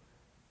room.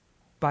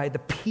 By the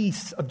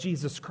peace of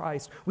Jesus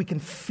Christ, we can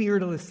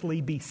fearlessly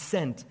be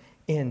sent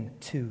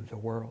into the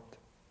world.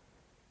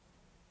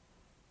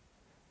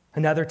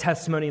 Another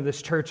testimony of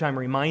this church I'm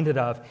reminded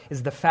of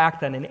is the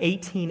fact that in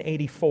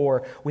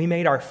 1884, we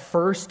made our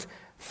first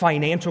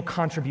financial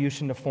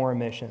contribution to foreign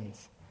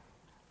missions.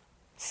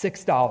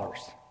 $6.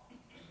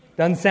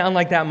 Doesn't sound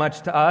like that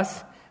much to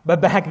us,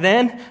 but back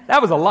then,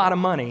 that was a lot of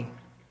money.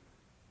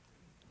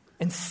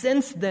 And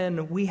since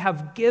then, we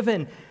have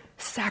given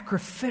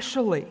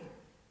sacrificially.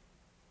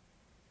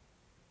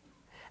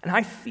 And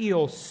I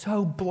feel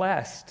so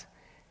blessed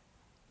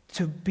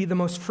to be the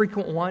most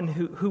frequent one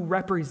who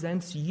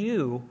represents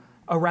you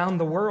around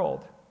the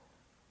world.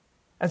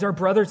 As our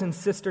brothers and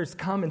sisters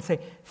come and say,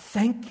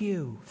 thank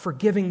you for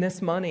giving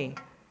this money.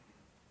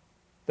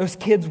 Those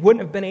kids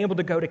wouldn't have been able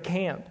to go to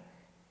camp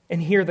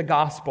and hear the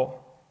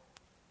gospel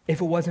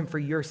if it wasn't for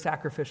your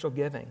sacrificial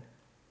giving.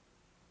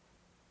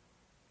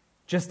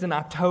 Just in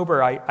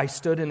October, I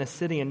stood in a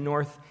city in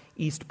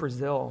northeast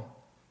Brazil,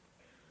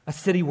 a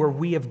city where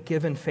we have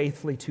given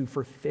faithfully to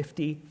for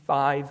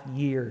 55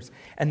 years.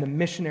 And the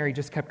missionary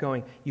just kept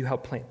going, you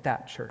helped plant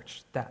that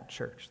church, that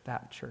church,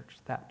 that church,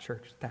 that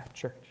church, that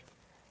church.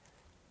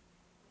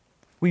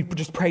 We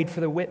just prayed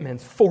for the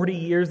Whitmans. 40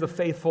 years of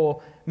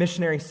faithful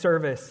missionary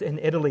service in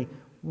Italy.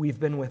 We've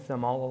been with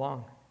them all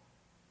along.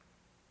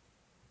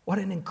 What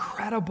an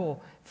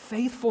incredible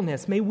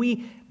faithfulness. May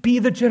we be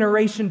the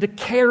generation to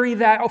carry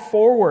that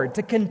forward,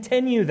 to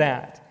continue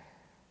that.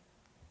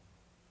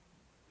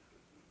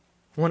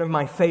 One of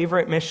my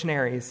favorite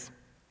missionaries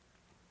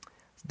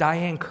is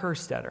Diane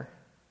Kerstetter,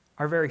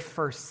 our very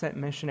first sent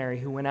missionary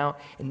who went out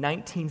in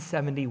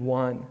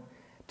 1971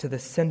 to the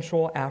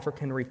Central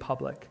African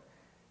Republic.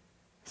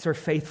 Served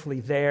faithfully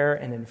there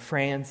and in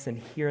France and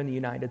here in the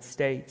United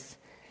States.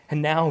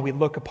 And now we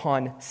look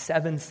upon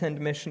 7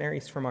 sent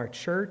missionaries from our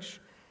church.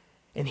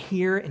 And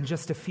here in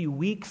just a few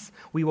weeks,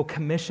 we will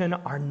commission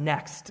our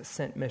next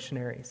sent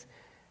missionaries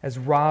as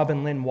Rob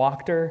and Lynn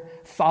Wachter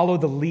follow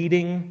the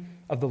leading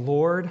of the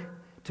Lord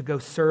to go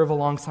serve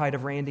alongside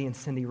of Randy and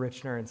Cindy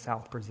Richner in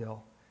South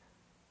Brazil.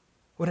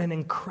 What an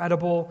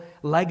incredible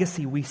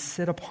legacy we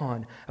sit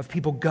upon of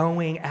people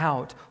going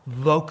out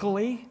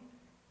locally,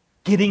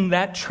 getting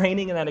that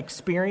training and that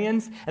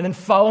experience, and then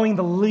following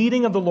the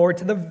leading of the Lord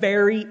to the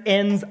very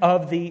ends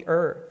of the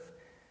earth.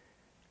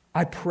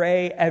 I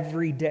pray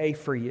every day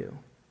for you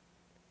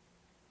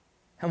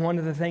And one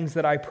of the things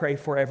that I pray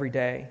for every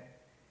day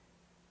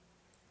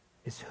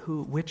is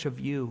which of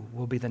you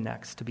will be the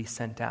next to be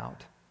sent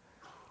out.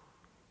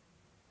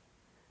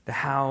 The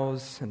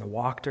Howes and the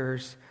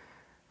Wachters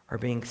are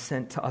being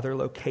sent to other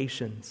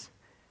locations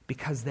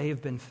because they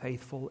have been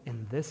faithful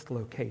in this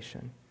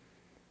location.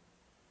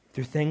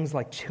 Through things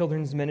like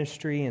children's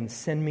ministry and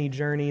Send Me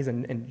journeys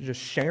and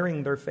just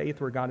sharing their faith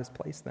where God has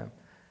placed them.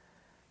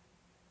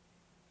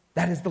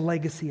 That is the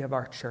legacy of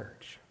our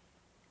church.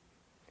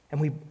 And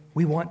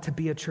we want to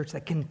be a church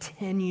that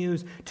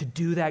continues to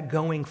do that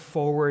going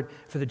forward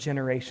for the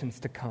generations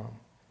to come.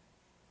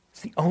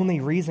 It's the only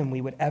reason we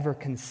would ever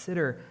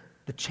consider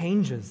the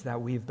changes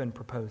that we've been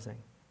proposing,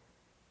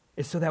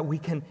 is so that we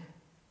can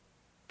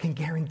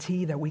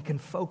guarantee that we can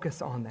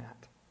focus on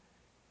that.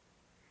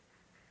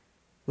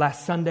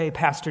 Last Sunday,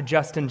 Pastor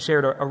Justin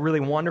shared a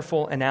really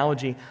wonderful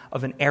analogy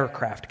of an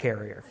aircraft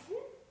carrier.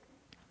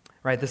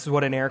 Right, this is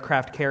what an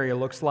aircraft carrier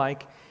looks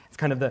like. It's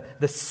kind of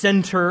the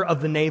center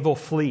of the naval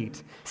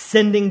fleet,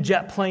 sending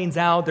jet planes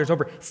out. There's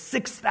over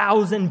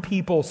 6,000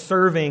 people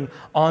serving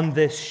on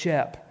this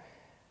ship.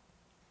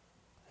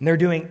 And they're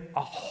doing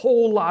a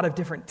whole lot of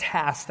different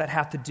tasks that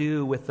have to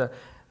do with the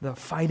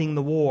fighting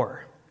the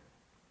war.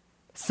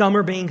 Some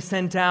are being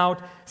sent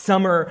out.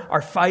 Some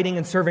are fighting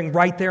and serving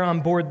right there on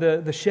board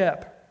the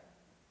ship.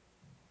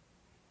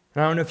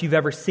 And I don't know if you've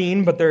ever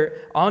seen, but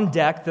they're on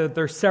deck.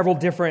 There's several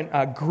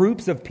different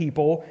groups of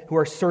people who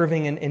are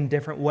serving in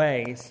different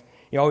ways.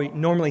 You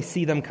normally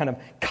see them kind of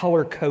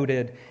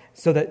color-coded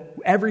so that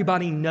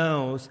everybody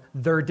knows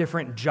their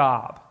different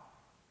job.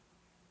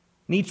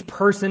 And each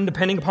person,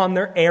 depending upon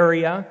their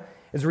area,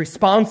 is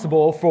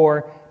responsible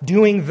for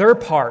doing their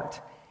part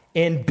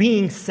in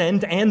being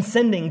sent and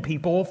sending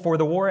people for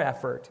the war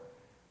effort.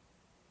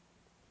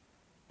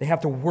 They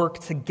have to work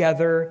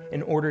together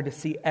in order to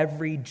see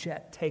every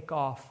jet take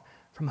off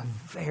from a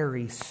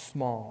very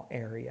small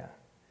area.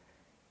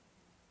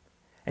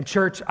 And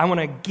church, I want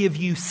to give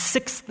you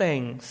 6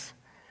 things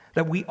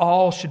that we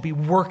all should be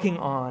working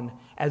on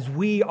as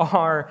we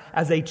are,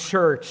 as a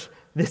church,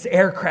 this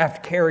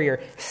aircraft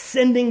carrier,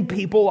 sending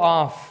people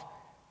off,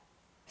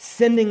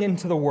 sending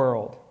into the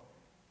world.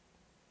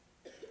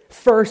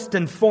 First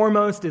and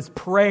foremost is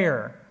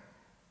prayer.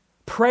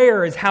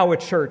 Prayer is how a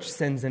church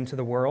sends into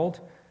the world.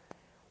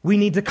 We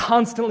need to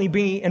constantly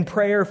be in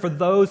prayer for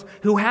those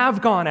who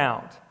have gone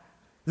out.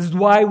 This is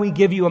why we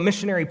give you a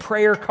missionary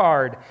prayer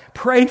card.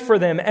 Pray for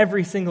them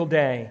every single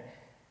day.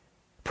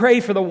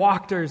 Pray for the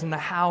Wachters and the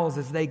Howes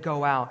as they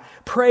go out.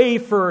 Pray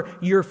for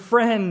your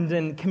friend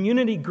and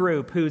community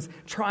group who's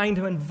trying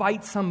to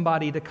invite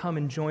somebody to come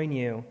and join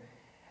you.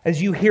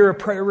 As you hear a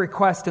prayer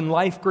request in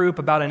life group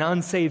about an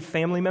unsaved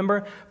family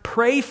member,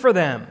 pray for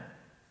them.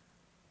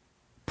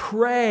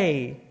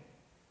 Pray.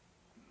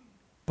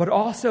 But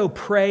also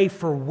pray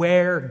for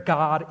where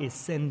God is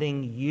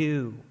sending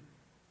you.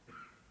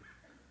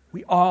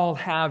 We all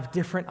have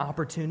different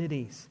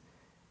opportunities.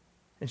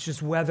 It's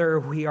just whether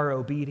we are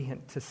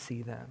obedient to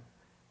see them.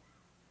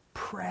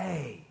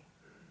 Pray.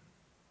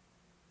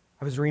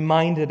 I was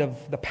reminded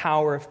of the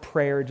power of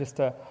prayer just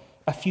a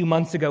few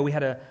months ago. We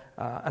had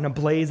an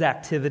Ablaze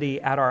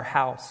activity at our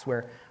house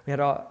where we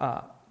had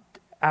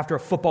after a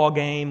football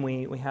game,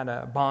 we had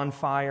a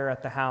bonfire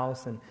at the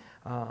house, and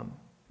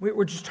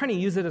we're just trying to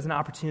use it as an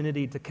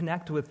opportunity to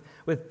connect with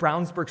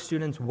Brownsburg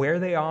students where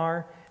they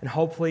are and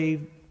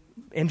hopefully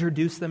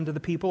introduce them to the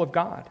people of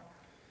God.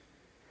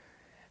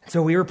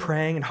 So we were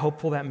praying and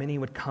hopeful that many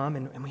would come,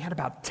 and we had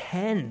about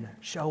 10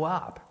 show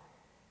up.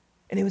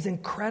 And it was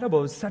incredible.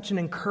 It was such an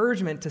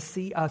encouragement to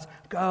see us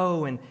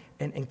go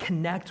and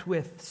connect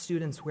with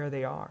students where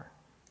they are.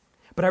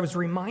 But I was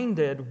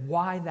reminded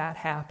why that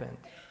happened.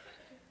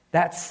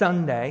 That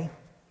Sunday,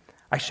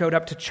 I showed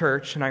up to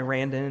church and I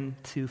ran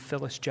into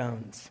Phyllis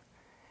Jones.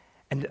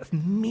 And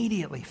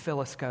immediately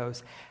Phyllis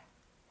goes,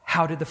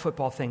 "How did the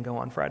football thing go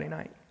on Friday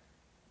night?"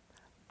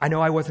 I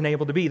know I wasn't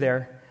able to be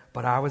there,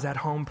 but I was at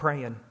home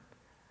praying.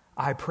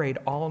 I prayed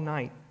all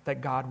night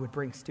that God would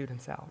bring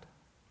students out.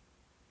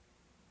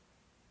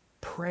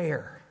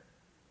 Prayer.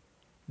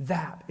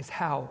 That is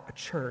how a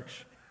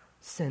church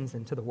sends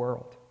into the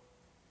world.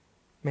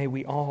 May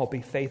we all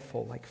be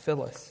faithful, like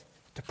Phyllis,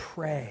 to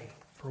pray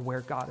for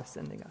where God is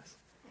sending us.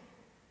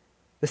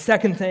 The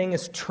second thing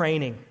is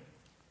training.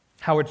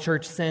 How a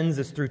church sends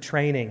is through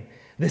training.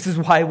 This is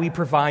why we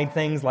provide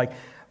things like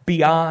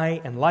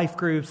BI and life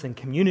groups and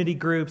community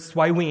groups,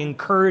 why we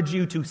encourage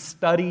you to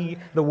study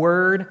the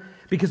Word,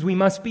 because we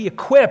must be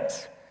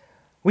equipped.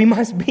 We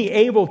must be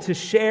able to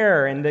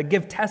share and to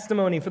give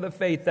testimony for the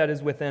faith that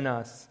is within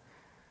us.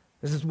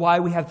 This is why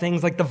we have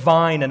things like the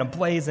Vine and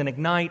Ablaze and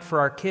Ignite for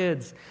our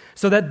kids,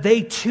 so that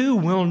they too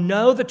will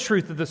know the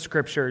truth of the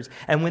Scriptures,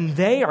 and when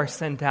they are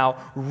sent out,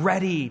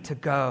 ready to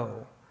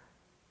go.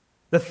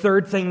 The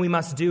third thing we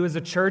must do as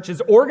a church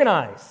is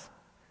organize.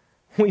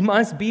 We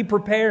must be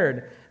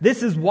prepared.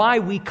 This is why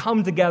we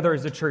come together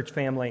as a church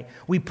family.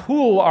 We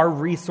pool our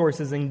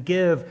resources and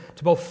give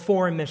to both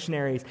foreign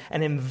missionaries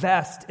and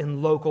invest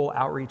in local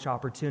outreach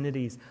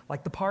opportunities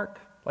like the park,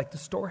 like the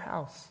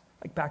storehouse,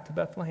 like Back to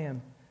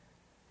Bethlehem.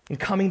 and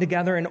coming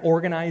together and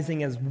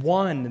organizing as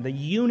one, the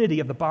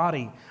unity of the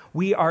body,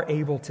 we are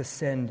able to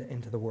send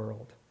into the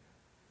world.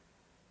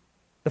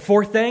 The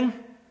fourth thing,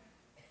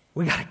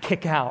 we got to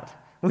kick out.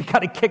 We got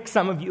to kick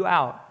some of you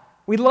out.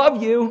 We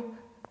love you,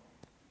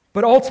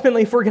 but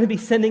ultimately, if we're going to be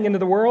sending into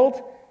the world,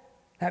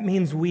 that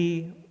means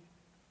we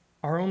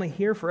are only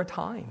here for a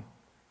time.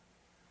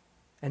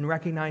 And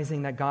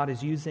recognizing that God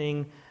is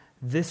using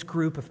this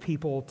group of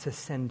people to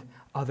send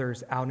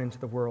others out into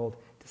the world,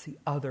 to see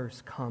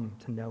others come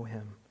to know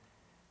Him.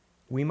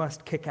 We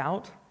must kick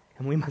out,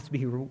 and we must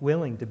be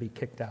willing to be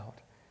kicked out.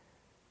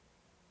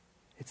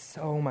 It's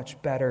so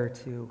much better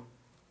to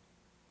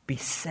be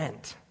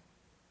sent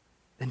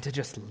than to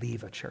just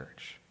leave a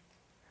church.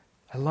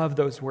 I love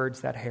those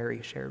words that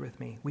Harry shared with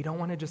me. We don't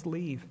want to just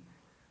leave.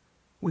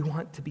 We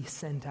want to be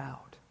sent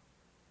out.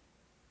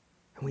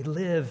 And we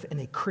live in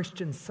a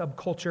Christian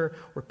subculture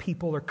where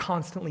people are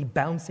constantly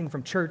bouncing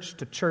from church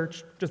to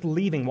church, just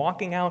leaving,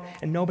 walking out,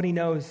 and nobody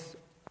knows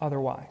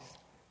otherwise.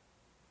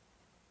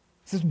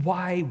 This is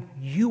why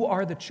you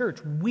are the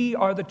church. We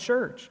are the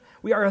church.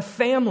 We are a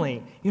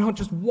family. You don't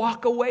just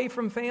walk away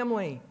from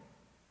family,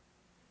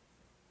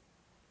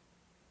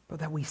 but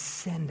that we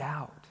send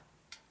out.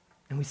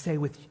 And we say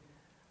with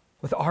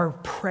our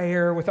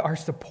prayer, with our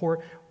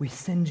support, we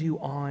send you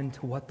on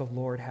to what the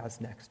Lord has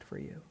next for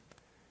you.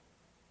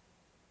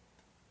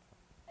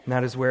 And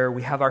that is where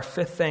we have our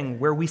fifth thing,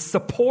 where we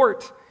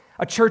support.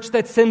 A church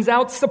that sends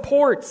out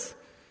supports.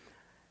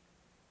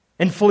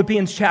 In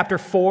Philippians chapter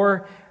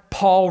 4,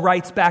 Paul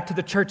writes back to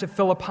the church at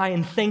Philippi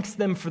and thanks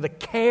them for the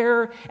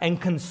care and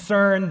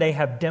concern they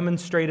have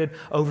demonstrated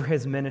over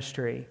his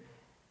ministry.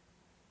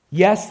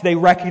 Yes, they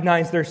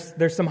recognize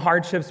there's some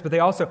hardships, but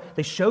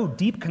they show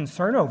deep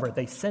concern over it.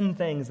 They send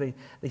things, they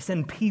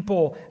send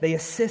people, they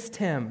assist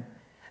him,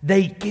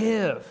 they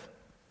give.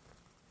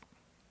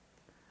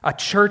 A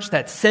church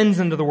that sends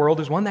into the world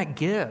is one that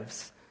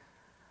gives.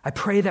 I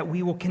pray that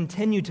we will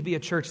continue to be a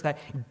church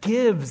that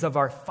gives of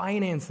our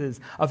finances,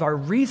 of our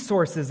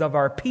resources, of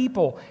our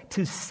people,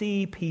 to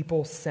see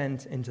people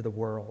sent into the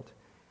world.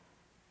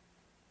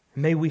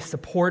 May we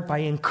support by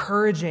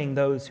encouraging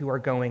those who are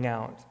going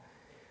out,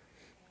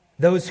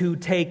 those who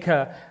take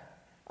a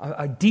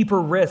deeper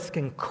risk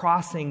in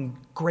crossing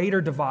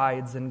greater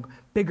divides and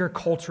bigger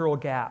cultural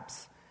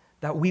gaps,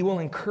 that we will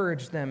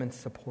encourage them and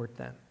support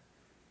them.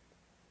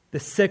 The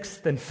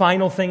sixth and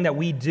final thing that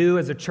we do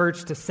as a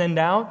church to send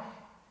out,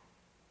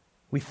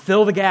 we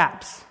fill the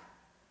gaps.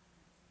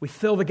 We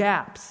fill the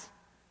gaps.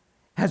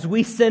 As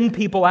we send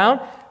people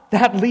out,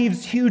 that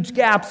leaves huge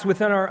gaps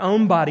within our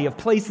own body of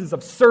places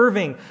of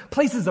serving,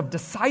 places of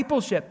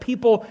discipleship,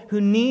 people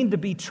who need to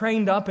be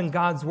trained up in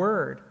God's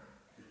Word.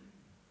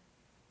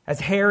 As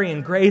Harry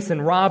and Grace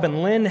and Rob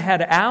and Lynn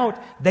head out,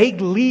 they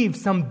leave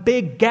some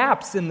big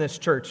gaps in this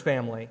church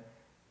family.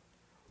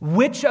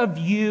 Which of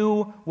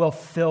you will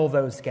fill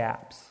those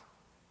gaps?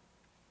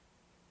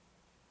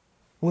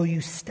 Will you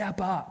step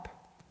up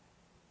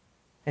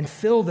and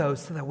fill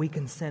those so that we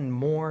can send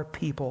more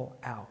people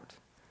out?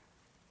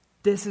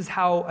 This is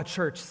how a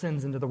church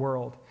sends into the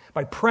world.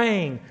 By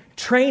praying,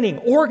 training,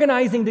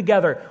 organizing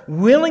together,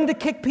 willing to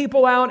kick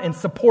people out and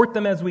support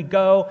them as we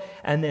go,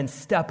 and then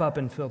step up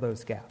and fill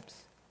those gaps.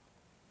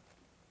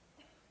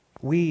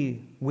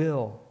 We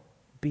will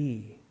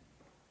be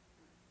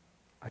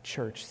a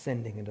church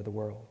sending into the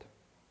world.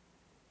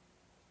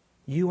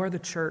 You are the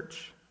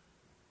church,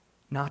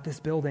 not this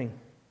building.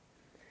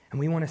 And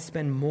we want to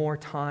spend more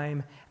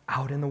time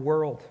out in the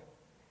world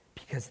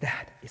because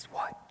that is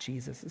what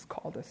Jesus has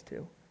called us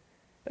to.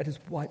 That is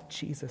what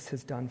Jesus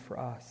has done for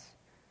us.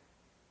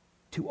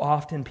 Too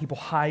often people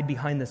hide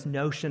behind this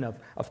notion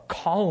of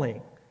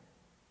calling.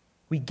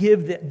 We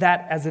give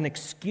that as an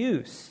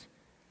excuse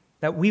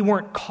that we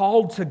weren't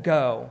called to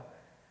go,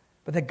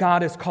 but that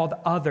God has called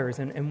others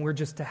and we're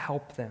just to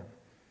help them.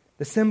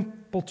 The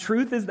simple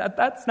truth is that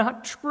that's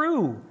not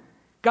true.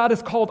 God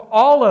has called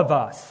all of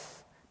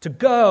us to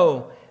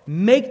go,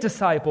 make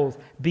disciples,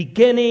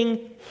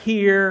 beginning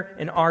here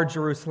in our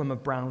Jerusalem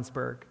of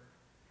Brownsburg.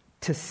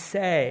 To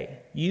say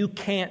you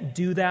can't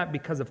do that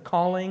because of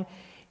calling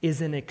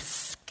is an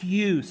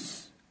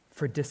excuse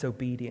for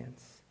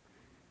disobedience.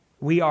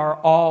 We are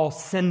all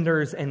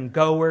senders and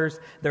goers.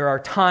 There are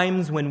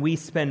times when we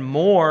spend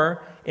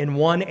more in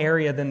one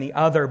area than the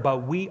other,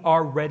 but we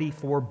are ready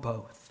for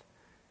both.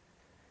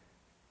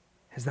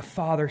 As the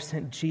Father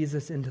sent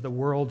Jesus into the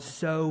world,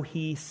 so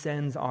He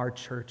sends our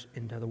church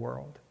into the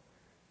world.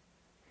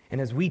 And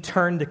as we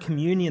turn to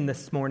communion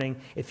this morning,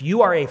 if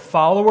you are a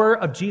follower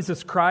of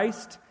Jesus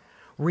Christ,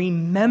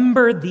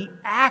 remember the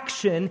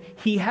action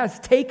He has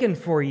taken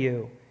for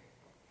you.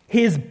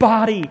 His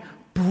body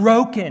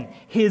broken,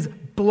 His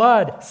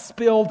blood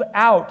spilled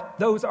out.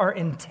 Those are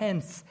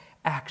intense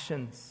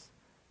actions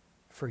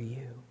for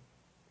you.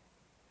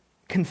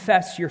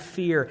 Confess your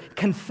fear.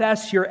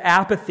 Confess your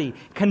apathy.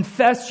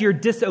 Confess your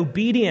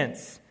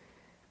disobedience.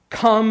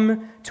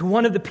 Come to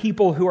one of the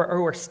people who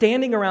are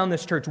standing around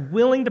this church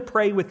willing to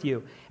pray with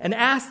you and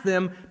ask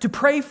them to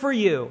pray for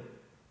you,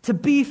 to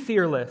be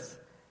fearless,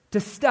 to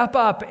step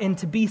up and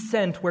to be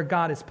sent where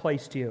God has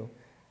placed you.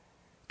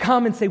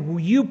 Come and say, will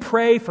you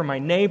pray for my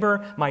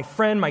neighbor, my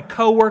friend, my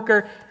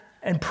coworker,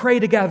 and pray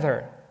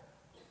together.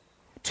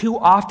 Too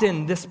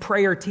often, this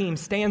prayer team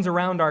stands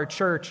around our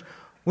church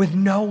with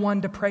no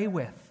one to pray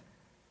with.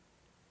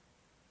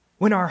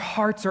 When our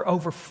hearts are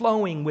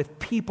overflowing with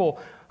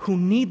people who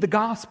need the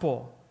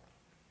gospel,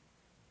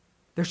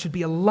 there should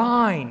be a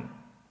line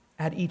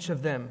at each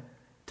of them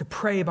to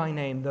pray by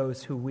name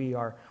those who we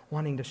are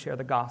wanting to share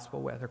the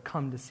gospel with or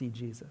come to see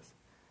Jesus.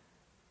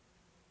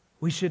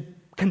 We should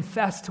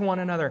confess to one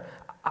another,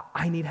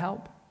 I need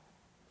help.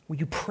 Will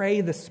you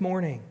pray this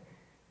morning?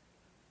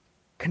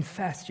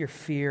 Confess your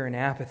fear and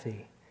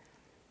apathy.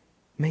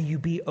 May you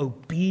be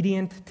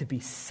obedient to be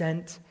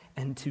sent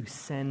and to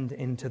send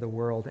into the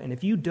world. And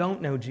if you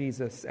don't know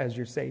Jesus as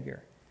your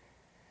Savior,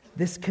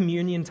 this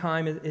communion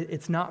time,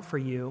 it's not for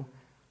you,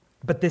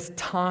 but this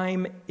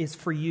time is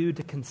for you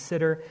to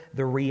consider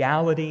the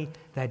reality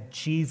that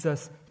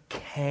Jesus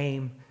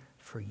came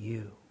for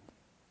you.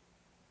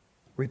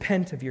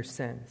 Repent of your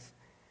sins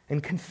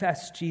and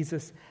confess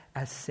Jesus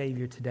as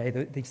Savior today.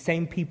 The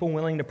same people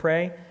willing to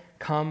pray,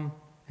 come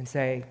and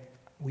say,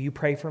 will you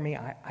pray for me?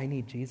 I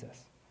need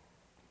Jesus.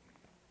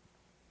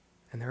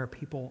 And there are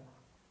people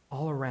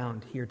all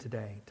around here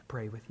today to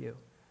pray with you.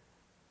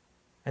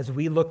 As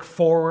we look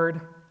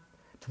forward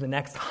to the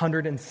next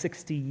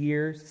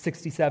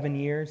 67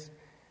 years,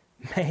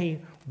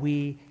 may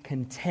we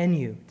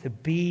continue to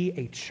be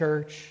a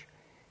church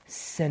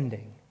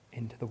sending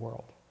into the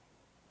world.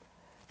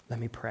 Let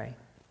me pray.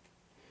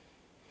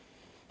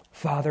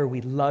 Father,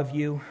 we love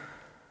you.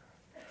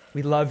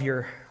 We love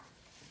your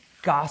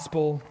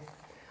gospel.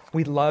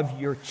 We love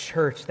your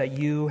church that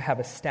you have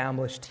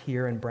established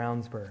here in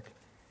Brownsburg.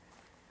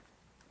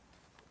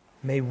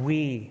 May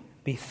we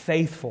be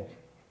faithful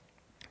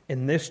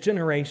in this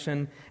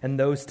generation and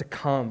those to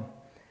come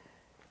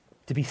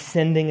to be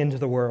sending into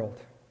the world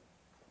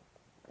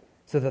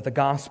so that the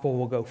gospel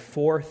will go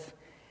forth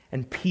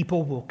and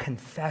people will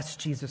confess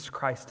Jesus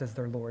Christ as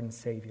their Lord and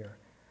Savior.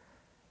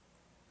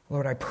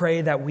 Lord, I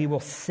pray that we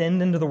will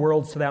send into the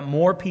world so that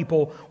more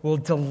people will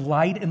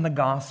delight in the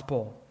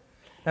gospel,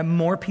 that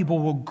more people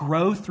will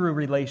grow through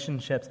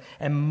relationships,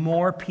 and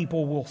more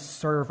people will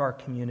serve our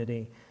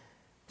community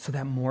so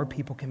that more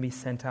people can be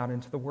sent out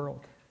into the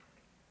world.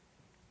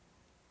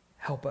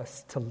 Help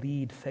us to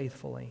lead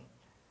faithfully,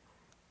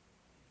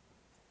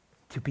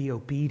 to be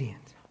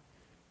obedient,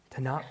 to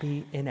not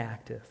be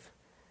inactive,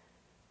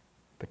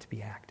 but to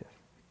be active.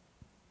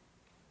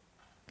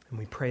 And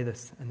we pray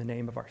this in the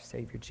name of our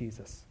Savior,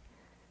 Jesus.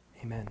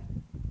 Amen.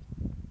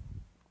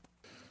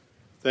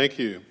 Thank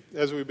you.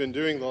 As we've been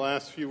doing the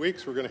last few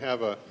weeks, we're going to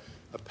have a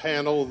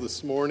panel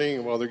this morning,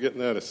 and while they're getting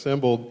that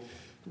assembled,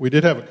 we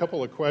did have a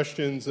couple of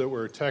questions that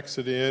were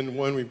texted in.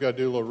 One we've got to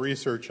do a little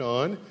research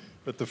on,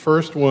 but the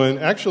first one,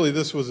 actually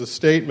this was a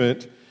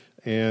statement,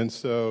 and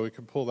so we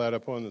can pull that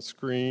up on the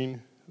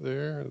screen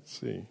there. Let's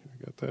see,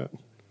 I got that.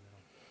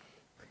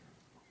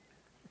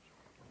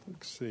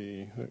 Let's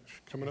see, that's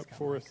coming up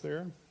for us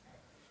there.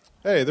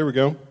 Hey, there we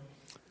go.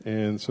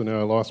 And so now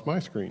I lost my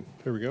screen.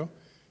 There we go.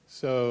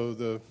 So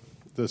the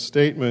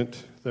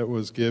statement that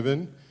was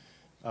given,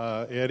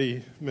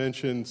 Eddie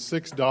mentioned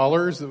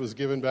 $6 that was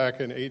given back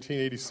in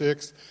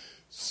 1886.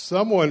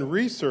 Someone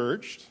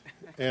researched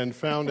and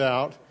found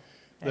out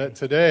that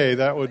today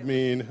that would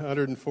mean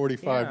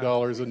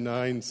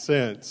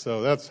 $145.09.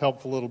 So that's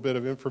helpful little bit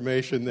of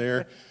information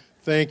there.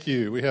 Thank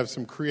you. We have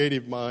some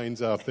creative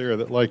minds out there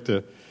that like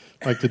to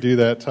do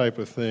that type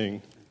of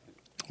thing.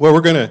 Well, we're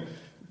going to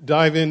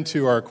dive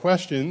into our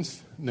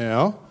questions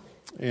now.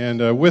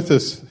 And with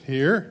us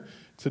here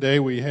today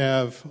we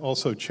have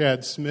also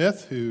Chad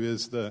Smith, who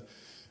is the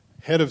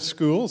head of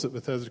schools at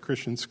Bethesda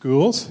Christian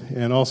Schools,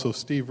 and also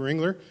Steve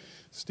Ringler.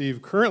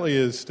 Steve currently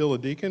is still a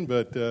deacon,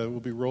 but will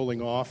be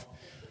rolling off,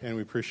 and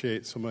we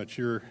appreciate so much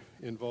your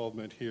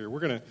involvement here. We're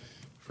going to,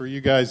 for you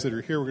guys that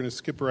are here, we're going to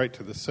skip right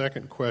to the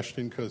second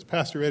question because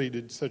Pastor Eddie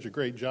did such a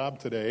great job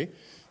today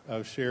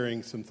of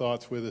sharing some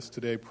thoughts with us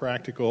today,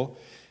 practical.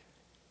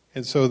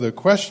 And so the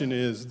question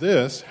is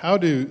this: how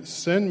do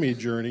Send Me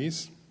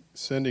journeys,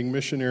 sending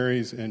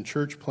missionaries and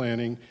church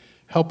planning,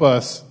 help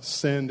us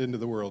send into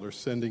the world or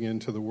sending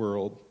into the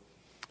world?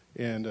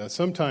 And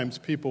sometimes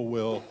people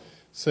will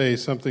say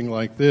something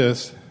like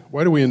this: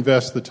 why do we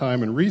invest the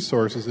time and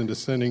resources into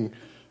sending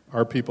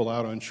our people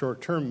out on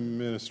short-term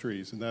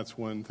ministries? And that's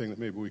one thing that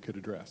maybe we could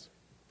address.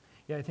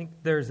 Yeah, I think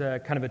there's a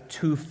kind of a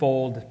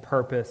twofold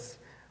purpose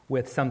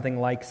with something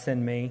like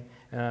Send Me.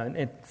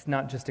 It's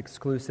not just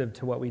exclusive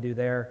to what we do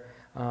there,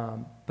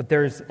 but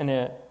there's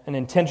an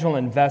intentional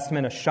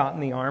investment, a shot in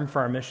the arm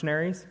for our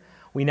missionaries.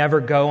 We never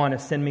go on a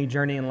Send Me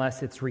journey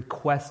unless it's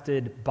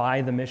requested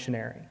by the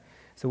missionary.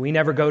 So we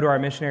never go to our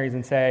missionaries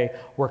and say,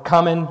 we're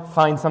coming,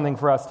 find something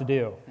for us to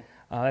do.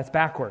 That's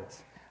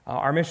backwards.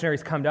 Our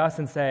missionaries come to us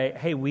and say,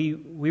 hey, we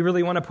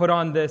really want to put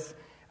on this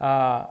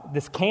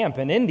camp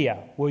in India.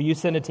 Will you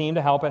send a team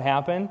to help it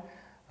happen?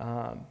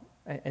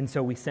 And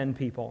so we send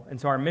people. And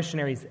so our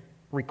missionaries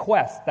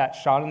request that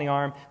shot in the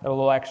arm, that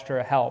little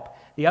extra help.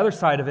 The other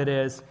side of it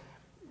is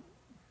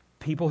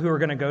people who are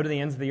going to go to the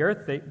ends of the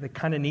earth, they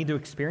kind of need to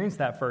experience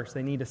that first.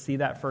 They need to see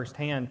that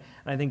firsthand.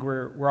 And I think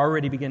we're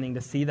already beginning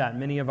to see that.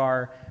 Many of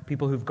our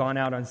people who've gone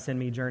out on Send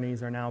Me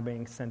journeys are now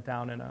being sent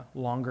out in a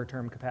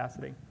longer-term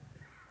capacity.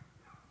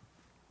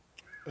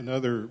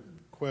 Another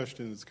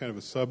question that's kind of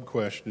a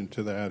sub-question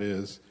to that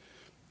is,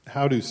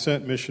 how do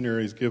sent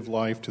missionaries give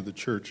life to the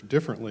church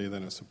differently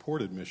than a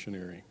supported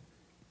missionary?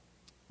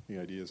 Any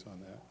ideas on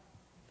that?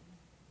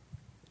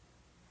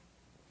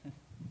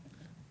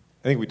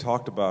 I think we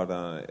talked about,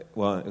 at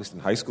least in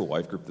high school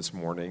life group this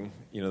morning,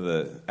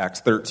 the Acts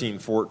 13,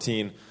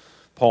 14,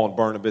 Paul and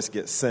Barnabas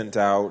get sent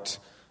out.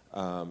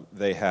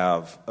 They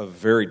have a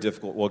very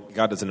difficult,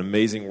 God does an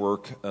amazing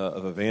work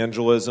of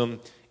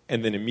evangelism,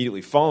 and then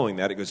immediately following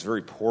that, it goes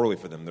very poorly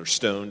for them. They're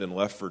stoned and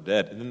left for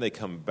dead. And then they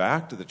come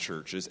back to the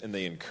churches, and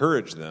they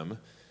encourage them,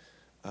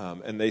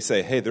 and they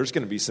say, hey, there's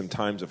going to be some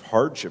times of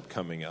hardship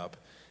coming up.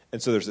 And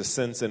so there's a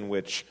sense in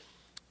which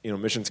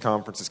missions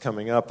conference is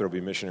coming up. There will be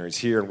missionaries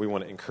here, and we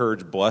want to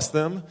encourage, bless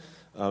them,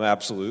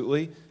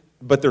 absolutely.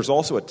 But there's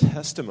also a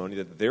testimony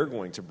that they're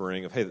going to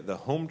bring of, hey, the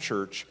home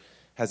church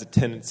has a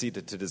tendency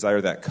to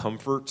desire that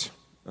comfort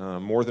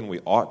more than we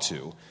ought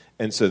to.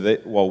 And so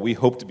while we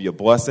hope to be a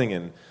blessing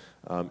and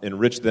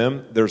enrich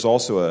them, there's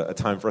also a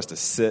time for us to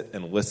sit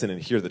and listen and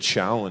hear the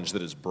challenge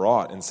that is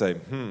brought and say,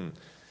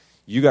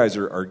 you guys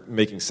are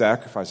making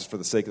sacrifices for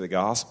the sake of the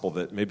gospel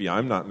that maybe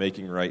I'm not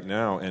making right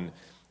now. And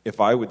if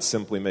I would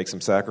simply make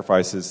some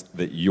sacrifices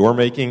that you're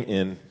making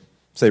in,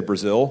 say,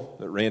 Brazil,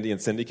 that Randy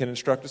and Cindy can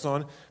instruct us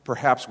on,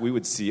 perhaps we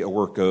would see a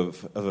work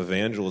of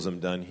evangelism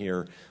done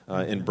here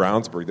in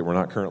Brownsburg that we're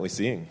not currently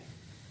seeing.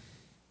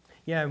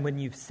 Yeah, and when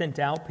you've sent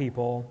out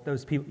people,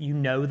 those people, you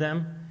know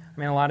them. I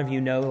mean, a lot of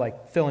you know,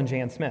 like Phil and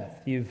Jan Smith.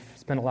 You've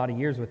spent a lot of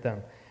years with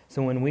them.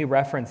 So when we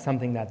reference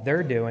something that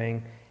they're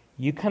doing,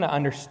 you kind of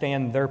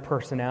understand their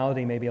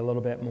personality maybe a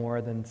little bit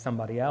more than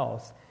somebody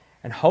else.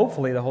 And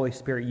hopefully the Holy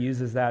Spirit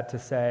uses that to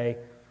say,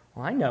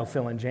 well, I know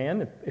Phil and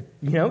Jan.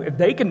 If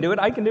they can do it,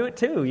 I can do it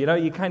too.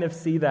 You kind of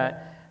see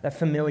that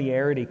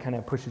familiarity kind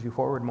of pushes you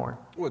forward more.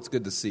 Well, it's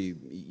good to see.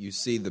 You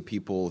see the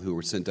people who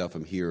were sent out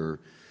from here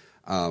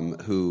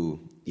who,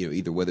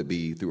 either whether it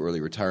be through early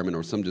retirement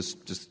or some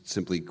just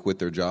simply quit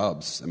their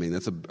jobs. I mean,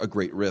 that's a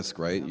great risk,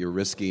 right? You're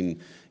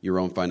risking your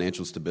own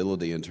financial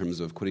stability in terms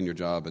of quitting your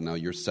job, and now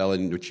you're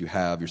selling what you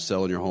have, you're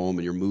selling your home,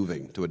 and you're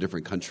moving to a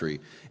different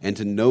country. And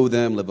to know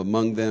them, live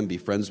among them, be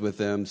friends with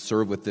them,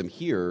 serve with them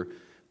here,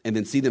 and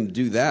then see them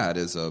do that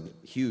is a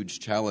huge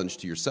challenge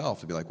to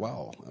yourself to be like,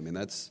 wow, I mean,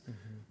 that's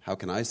how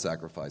can I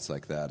sacrifice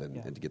like that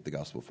and to get the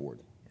gospel forward?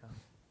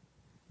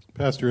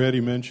 Pastor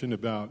Eddie mentioned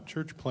about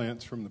church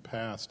plants from the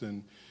past,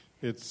 and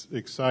it's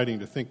exciting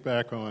to think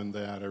back on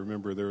that. I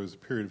remember there was a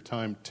period of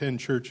time, 10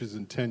 churches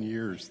in 10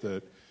 years,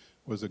 that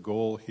was a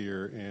goal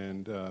here.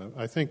 And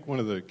I think one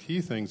of the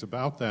key things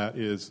about that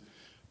is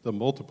the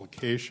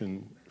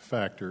multiplication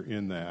factor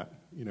in that.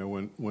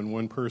 When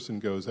one person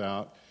goes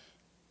out,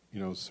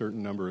 a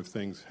certain number of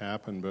things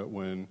happen, but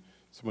when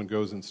someone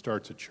goes and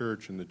starts a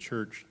church and the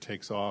church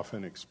takes off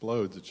and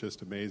explodes, it's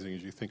just amazing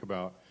as you think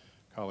about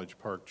College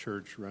Park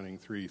Church running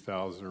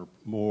 3,000 or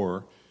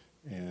more,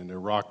 and a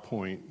Rock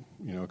Point,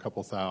 a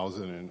couple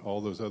thousand, and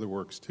all those other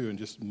works too. And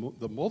just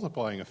the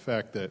multiplying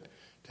effect that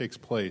takes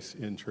place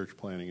in church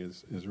planting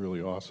is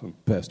really awesome.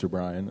 Pastor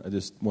Brian, I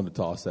just want to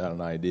toss out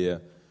an idea.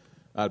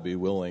 I'd be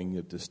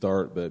willing to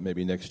start, but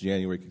maybe next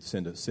January we could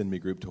send me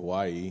group to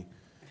Hawaii.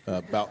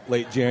 About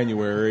late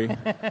January,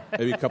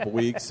 maybe a couple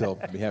weeks, so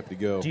I'll be happy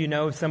to go. Do you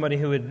know somebody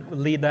who would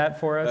lead that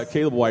for us?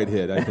 Caleb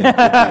Whitehead, I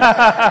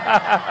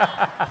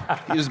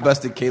think. He just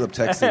busted Caleb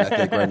texting, I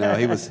think, right now.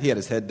 He had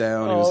his head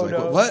down. He was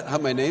like, what?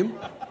 How's my name?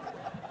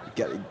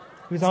 He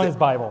was on his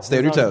Bible. Stay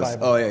on your toes.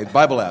 Oh, yeah,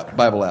 Bible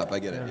app. I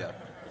get it, yeah.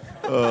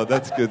 Oh,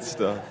 that's good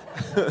stuff.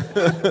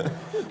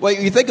 Well,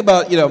 you think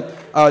about,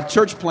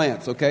 church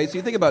plants, okay? So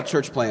you think about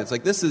church plants.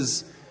 Like this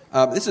is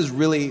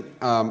really,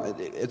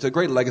 it's a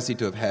great legacy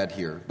to have had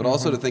here. But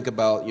also to think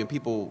about,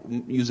 people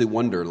usually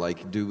wonder,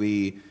 like,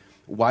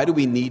 why do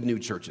we need new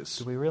churches?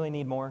 Do we really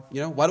need more?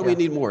 Why do we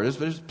need more?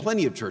 There's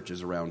plenty of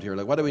churches around here.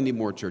 Like, why do we need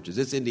more churches?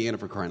 It's Indiana,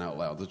 for crying out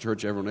loud. The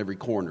church on every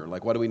corner.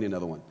 Like, why do we need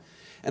another one?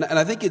 And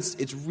I think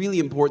it's really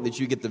important that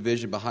you get the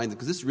vision behind it,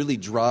 because this really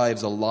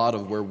drives a lot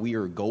of where we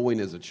are going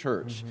as a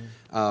church.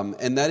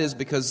 And that is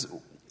because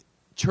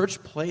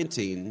church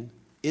planting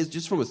is,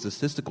 just from a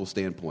statistical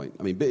standpoint,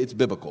 I mean, it's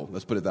biblical.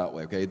 Let's put it that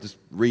way, okay? Just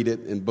read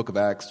it in Book of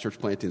Acts. Church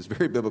planting is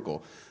very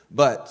biblical.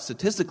 But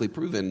statistically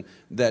proven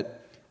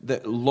that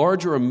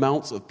larger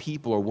amounts of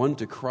people are won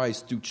to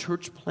Christ through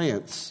church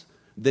plants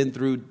than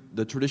through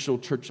the traditional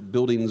church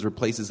buildings or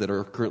places that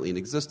are currently in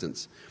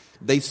existence.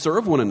 They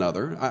serve one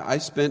another. I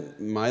spent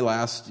my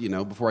last,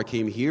 before I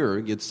came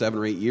here, 7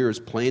 or 8 years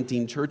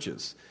planting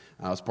churches.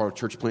 I was part of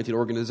church planting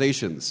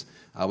organizations.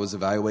 I was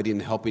evaluating,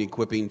 helping,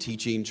 equipping,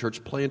 teaching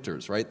church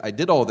planters, right? I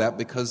did all that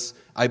because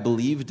I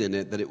believed in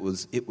it, that it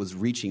was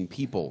reaching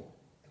people.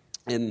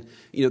 And,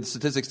 the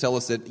statistics tell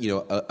us that,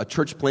 a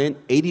church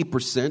plant,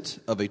 80%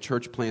 of a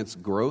church plant's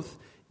growth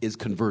is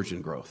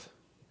conversion growth.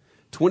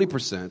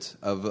 20%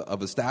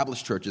 of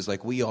established churches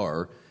like we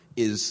are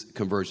is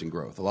conversion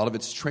growth. A lot of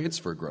it's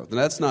transfer growth. And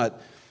that's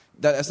not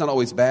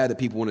always bad that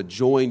people want to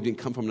join and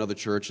come from another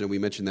church, and we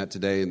mentioned that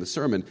today in the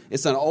sermon.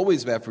 It's not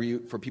always bad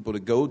for people to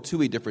go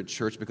to a different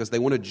church because they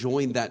want to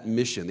join that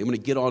mission. They want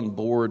to get on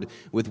board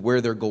with where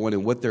they're going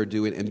and what they're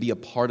doing and be a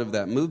part of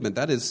that movement.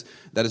 That is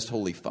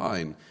totally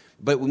fine.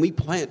 But when we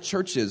plant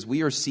churches,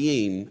 we are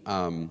seeing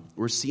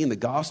the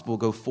gospel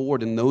go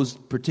forward in those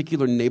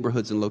particular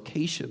neighborhoods and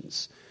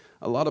locations.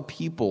 A lot of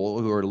people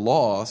who are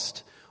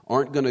lost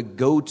aren't going to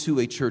go to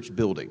a church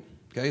building.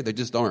 Okay, they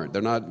just aren't.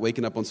 They're not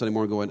waking up on Sunday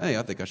morning going, "Hey,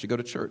 I think I should go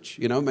to church."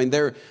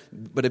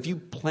 But if you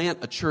plant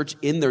a church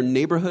in their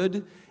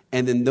neighborhood,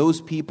 and then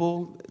those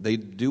people, they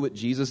do what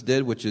Jesus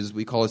did, which is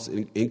we call it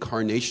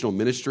incarnational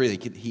ministry.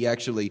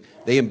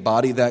 They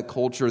embody that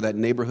culture, that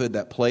neighborhood,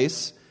 that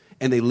place,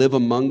 and they live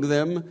among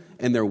them,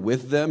 and they're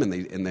with them,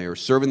 and they are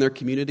serving their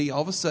community.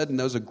 All of a sudden,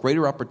 there's a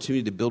greater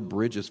opportunity to build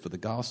bridges for the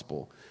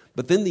gospel.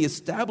 But then the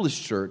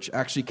established church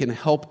actually can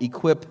help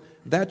equip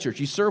that church.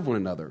 You serve one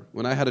another.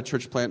 When I had a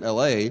church plant in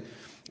L.A.,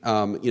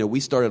 we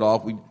started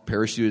off, we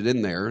parachuted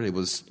in there, and it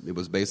was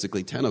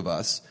basically 10 of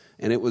us,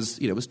 and it was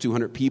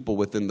 200 people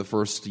within the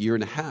first year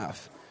and a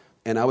half.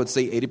 And I would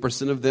say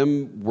 80% of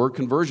them were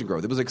conversion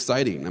growth. It was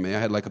exciting. I mean, I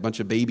had like a bunch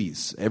of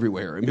babies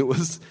everywhere. I mean, it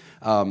was,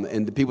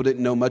 and the people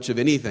didn't know much of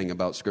anything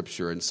about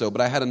Scripture. And so,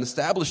 but I had an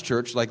established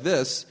church like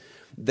this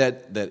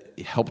that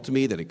helped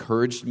me, that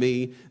encouraged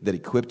me, that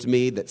equipped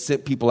me, that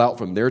sent people out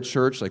from their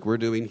church, like we're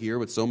doing here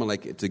with Soma,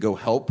 like to go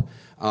help.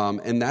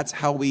 And that's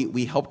how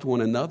we helped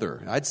one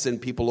another. I'd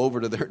send people over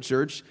to their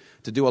church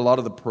to do a lot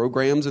of the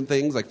programs and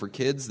things, like for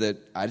kids, that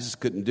I just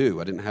couldn't do.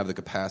 I didn't have the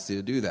capacity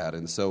to do that.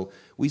 And so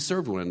we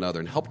served one another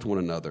and helped one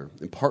another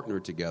and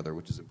partnered together,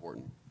 which is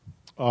important.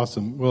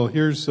 Awesome. Well,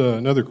 here's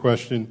another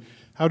question.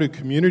 How do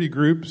community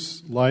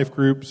groups, life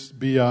groups,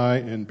 BI,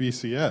 and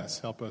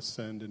BCS help us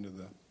send into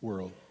the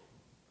world?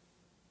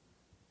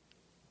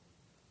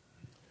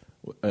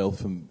 Well,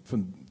 from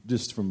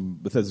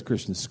Bethesda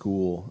Christian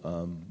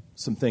School,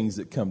 some things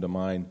that come to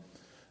mind.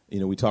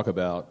 We talk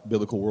about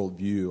biblical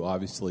worldview,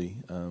 obviously.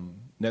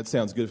 That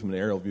sounds good from an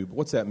aerial view, but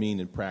what's that mean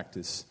in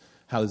practice?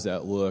 How does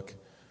that look?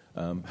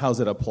 How's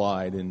that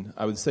applied? And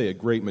I would say a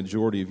great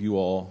majority of you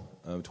all,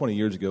 20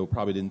 years ago,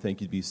 probably didn't think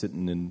you'd be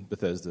sitting in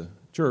Bethesda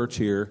Church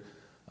here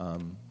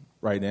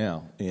right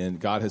now. And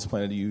God has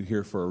planted you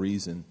here for a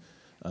reason.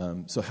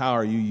 So how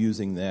are you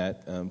using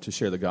that to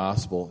share the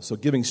gospel? So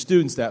giving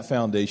students that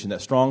foundation,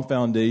 that strong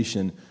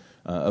foundation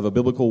of a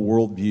biblical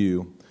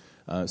worldview.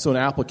 So an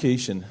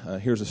application,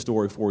 here's a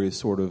story for you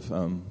sort of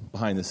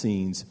behind the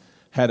scenes.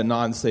 Had a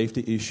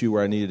non-safety issue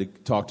where I needed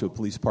to talk to a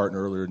police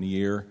partner earlier in the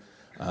year.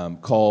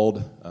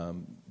 Called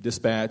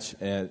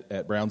dispatch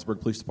at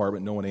Brownsburg Police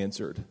Department. No one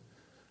answered.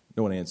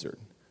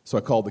 So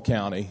I called the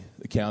county.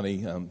 The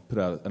county put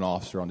out an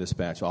officer on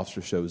dispatch.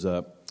 Officer shows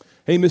up.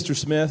 Hey, Mr.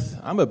 Smith,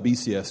 I'm a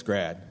BCS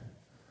grad.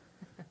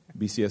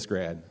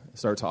 I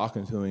start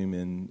talking to him,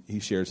 and he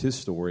shares his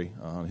story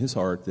on his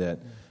heart that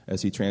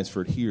as he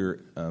transferred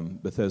here,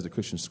 Bethesda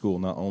Christian School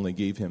not only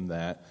gave him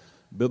that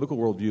biblical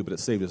worldview, but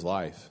it saved his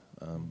life.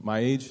 My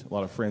age, a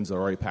lot of friends that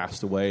already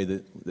passed away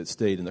that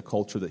stayed in the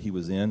culture that he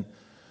was in.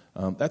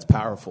 That's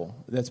powerful.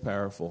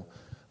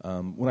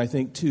 When I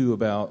think, too,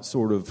 about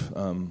sort of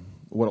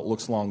what it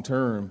looks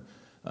long-term,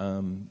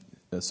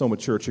 Soma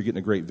Church are getting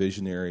a great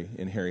visionary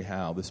in Harry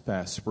Howe. This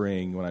past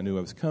spring, when I knew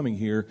I was coming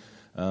here,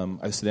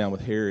 I sat down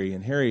with Harry,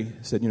 and Harry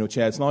said,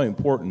 Chad, it's not only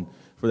important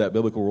for that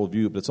biblical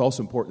worldview, but it's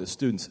also important that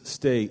students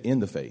stay in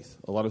the faith.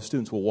 A lot of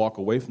students will walk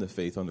away from the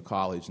faith on to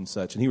college and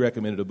such, and he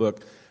recommended a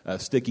book,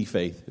 Sticky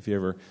Faith, if you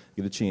ever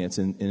get a chance.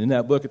 And in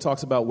that book, it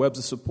talks about webs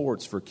of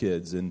supports for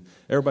kids, and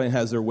everybody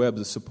has their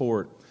webs of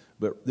support.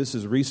 But this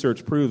is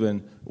research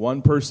proven.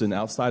 One person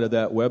outside of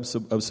that web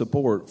of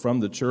support from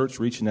the church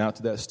reaching out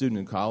to that student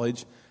in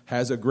college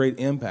has a great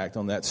impact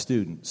on that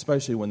student,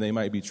 especially when they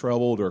might be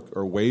troubled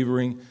or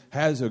wavering,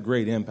 has a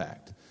great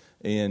impact.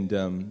 And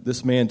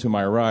this man to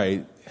my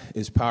right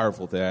is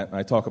powerful at that. And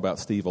I talk about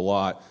Steve a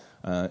lot.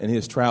 In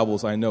his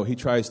travels, I know he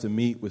tries to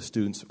meet with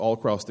students all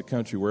across the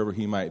country, wherever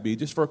he might be,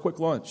 just for a quick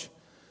lunch.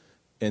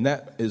 And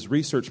that is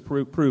research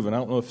proven. I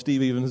don't know if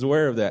Steve even is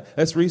aware of that.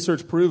 That's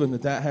research proven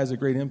that has a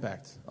great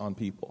impact on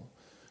people.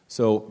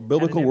 So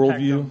biblical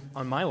worldview.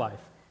 On my life.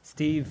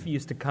 Steve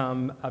used to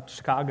come up to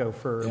Chicago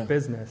for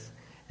business,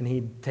 and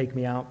he'd take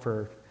me out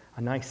for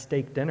a nice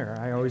steak dinner.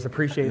 I always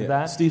appreciated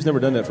that. Steve's never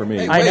done that for me.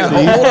 Hey,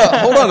 wait,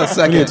 hold on a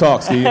second. We need to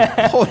talk, Steve.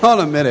 Hold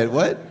on a minute.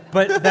 What?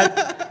 But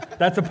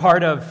that's a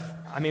part of,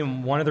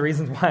 one of the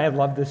reasons why I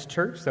love this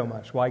church so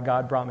much, why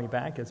God brought me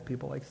back is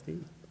people like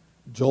Steve.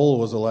 Joel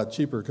was a lot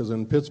cheaper because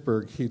in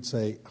Pittsburgh he'd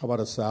say, how about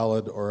a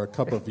salad or a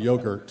cup of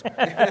yogurt?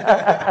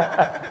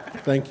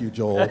 Thank you,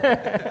 Joel.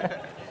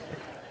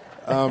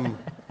 In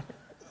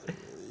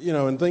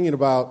thinking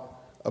about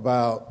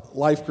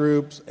life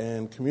groups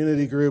and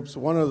community groups,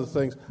 one of the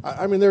things,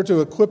 they're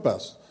to equip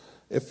us.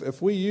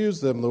 if we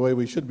use them the way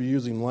we should be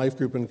using life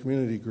group and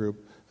community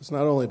group, it's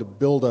not only to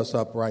build us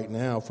up right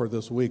now for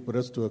this week, but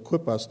it's to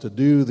equip us to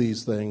do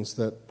these things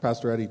that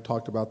Pastor Eddie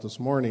talked about this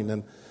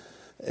morning.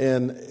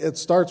 And it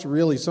starts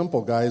really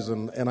simple, guys.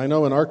 And I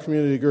know in our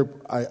community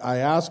group, I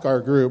ask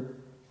our group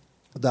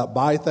that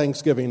by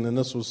Thanksgiving, and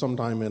this was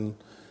sometime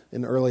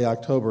in early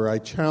October, I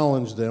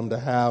challenged them to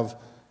have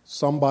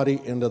somebody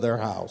into their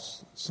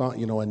house,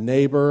 a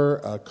neighbor,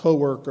 a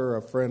coworker,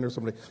 a friend, or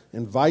somebody.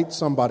 Invite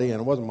somebody, and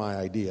it wasn't my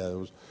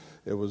idea.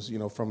 It was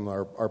from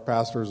our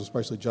pastors,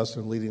 especially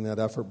Justin leading that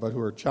effort, but who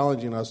are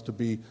challenging us to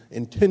be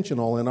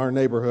intentional in our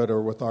neighborhood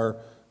or with our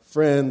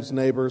friends,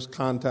 neighbors,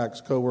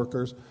 contacts,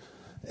 coworkers.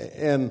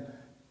 And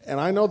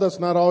I know that's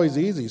not always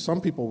easy.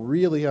 Some people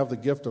really have the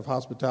gift of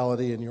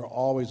hospitality, and you're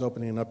always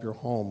opening up your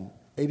home.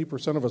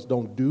 80% of us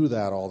don't do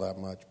that all that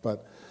much,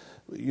 but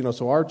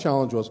so our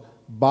challenge was,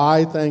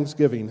 by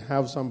Thanksgiving,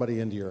 have somebody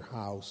into your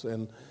house.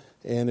 And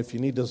if you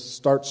need to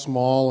start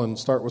small and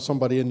start with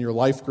somebody in your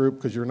life group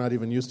because you're not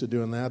even used to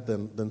doing that,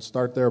 then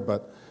start there.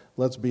 But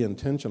let's be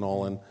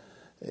intentional.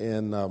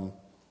 And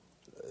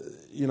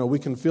we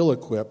can feel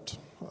equipped.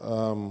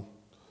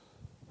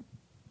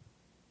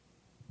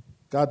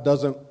 God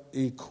doesn't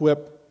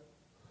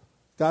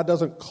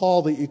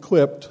call the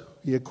equipped.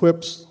 He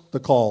equips the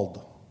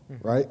called,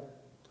 right?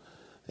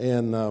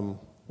 And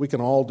we can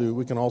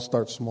all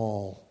start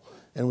small,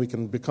 and we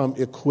can become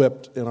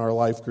equipped in our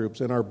life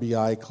groups, in our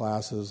BI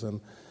classes,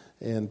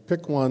 and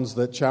pick ones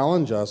that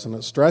challenge us and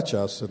that stretch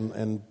us,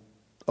 and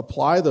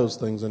apply those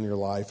things in your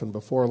life. And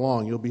before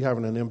long, you'll be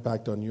having an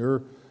impact on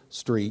your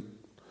street,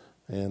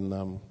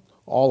 and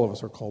all of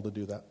us are called to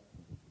do that.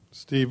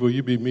 Steve, will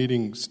you be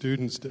meeting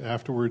students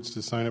afterwards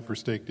to sign up for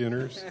steak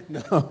dinners?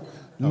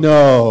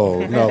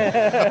 No.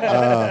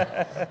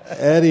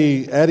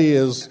 Eddie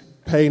is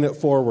paying it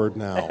forward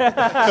now. So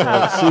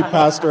see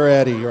Pastor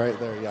Eddie right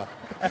there, yeah.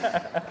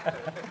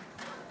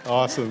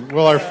 Awesome.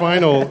 Well, our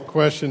final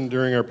question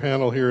during our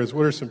panel here is,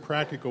 what are some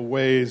practical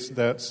ways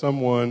that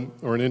someone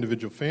or an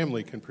individual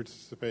family can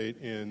participate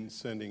in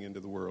sending into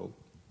the world?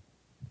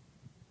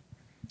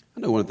 I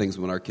know one of the things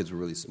when our kids were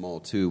really small,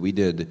 too, we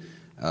did...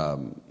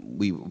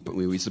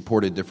 we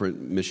supported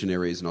different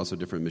missionaries and also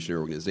different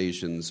missionary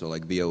organizations, so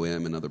like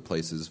VOM and other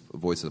places,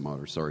 Voice of the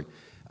Martyrs, sorry.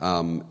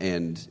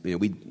 And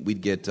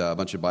we'd get a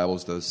bunch of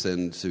Bibles to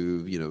send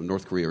to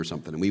North Korea or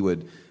something,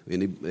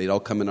 and they'd all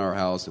come in our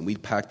house, and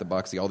we'd pack the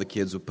box. All the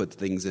kids would put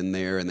things in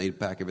there, and they'd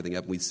pack everything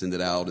up, and we'd send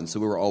it out. And so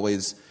we were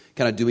always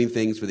kind of doing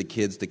things for the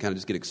kids to kind of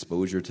just get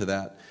exposure to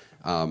that.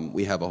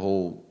 We have a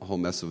whole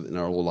mess in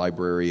our little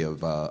library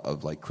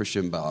of like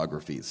Christian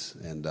biographies,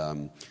 and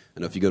I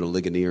know if you go to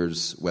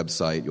Ligonier's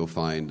website, you'll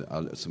find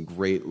some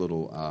great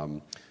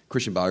little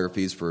Christian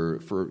biographies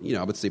for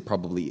I would say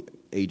probably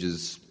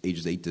ages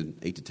 8 to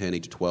 10,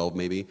 8 to 12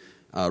 maybe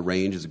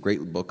range is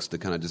great books to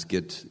kind of just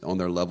get on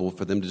their level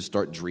for them to just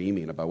start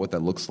dreaming about what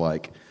that looks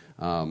like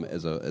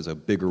as a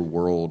bigger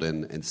world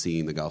and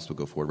seeing the gospel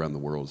go forward around the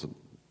world is a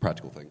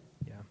practical thing.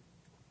 Yeah,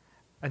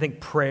 I think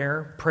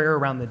prayer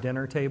around the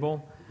dinner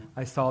table.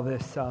 I saw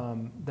this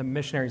the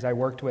missionaries I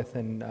worked with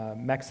in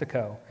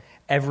Mexico.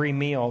 Every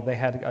meal they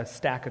had a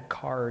stack of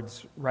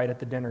cards right at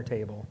the dinner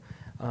table,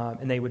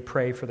 and they would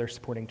pray for their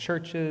supporting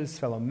churches,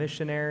 fellow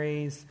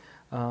missionaries.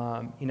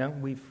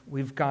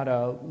 We've got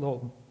a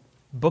little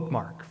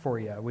bookmark for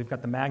you. We've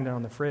got the magnet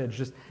on the fridge.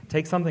 Just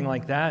take something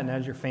like that, and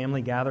as your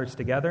family gathers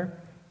together,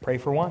 pray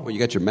for one. Well, you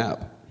got your map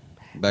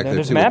back there.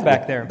 There's a map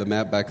back there. The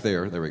map back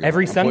there. There we go.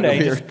 Every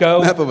Sunday, just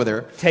go map over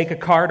there. Take a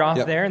card off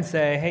there and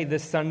say, hey,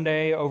 this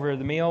Sunday over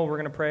the meal, we're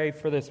going to pray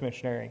for this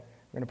missionary.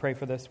 We're going to pray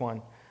for this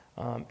one.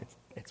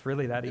 It's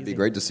really that easy. It'd be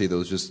great to see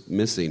those just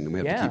missing, and we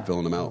have to keep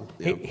filling them out.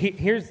 Yeah.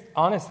 Here's,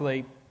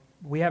 honestly,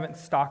 we haven't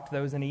stocked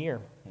those in a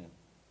year.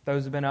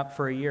 Those have been up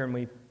for a year, and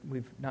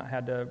we've not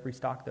had to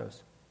restock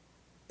those.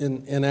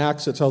 In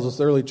Acts, it tells us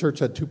the early church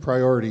had two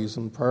priorities,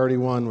 and priority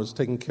one was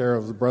taking care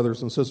of the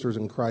brothers and sisters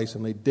in Christ,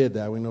 and they did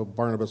that. We know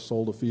Barnabas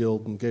sold a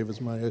field and gave his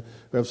money.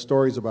 We have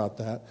stories about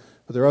that.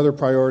 But their other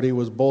priority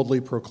was boldly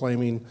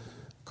proclaiming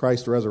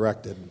Christ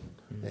resurrected.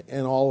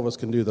 And all of us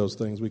can do those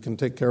things. We can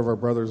take care of our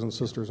brothers and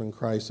sisters in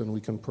Christ, and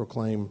we can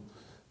proclaim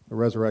the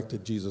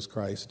resurrected Jesus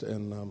Christ.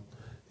 And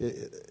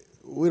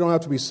we don't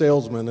have to be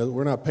salesmen.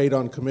 We're not paid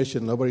on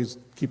commission. Nobody's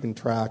keeping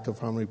track of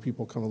how many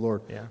people come to the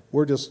Lord. Yeah.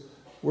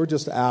 We're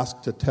just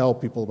asked to tell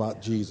people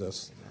about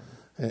Jesus,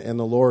 and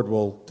the Lord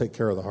will take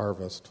care of the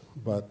harvest.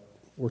 But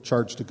we're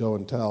charged to go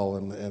and tell,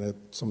 and it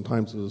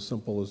sometimes is as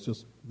simple as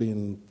just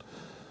being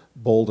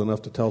bold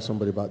enough to tell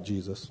somebody about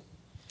Jesus.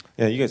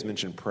 Yeah, you guys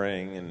mentioned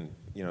praying, and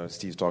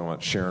Steve's talking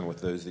about sharing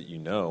with those that you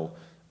know.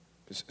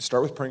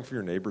 Start with praying for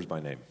your neighbors by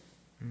name,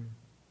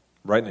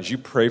 right? And as you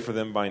pray for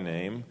them by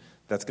name,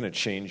 that's going to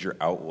change your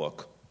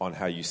outlook on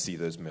how you see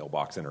those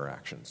mailbox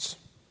interactions.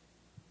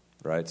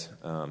 Right?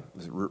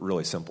 It's a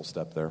really simple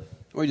step there.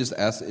 Or you just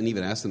ask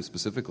them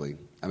specifically.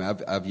 I mean,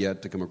 I've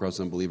yet to come across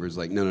some believers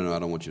like, no, I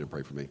don't want you to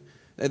pray for me.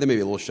 they may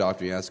be a little shocked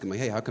when you ask them, like,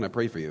 hey, how can I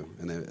pray for you?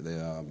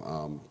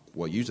 And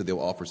well, usually they'll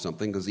offer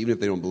something, because even if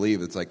they don't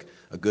believe, it's like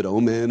a good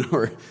omen,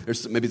 or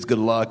maybe it's good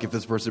luck if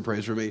this person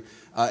prays for me.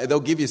 They'll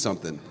give you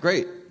something.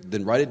 Great.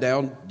 Then write it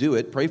down, do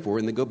it, pray for it,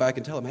 and then go back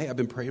and tell them, hey, I've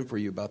been praying for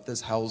you about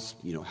this. How's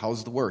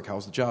the work?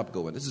 How's the job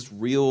going? This is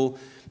real,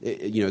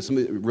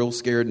 somebody real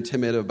scared and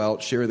timid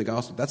about sharing the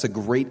gospel. That's a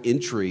great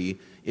entry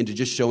into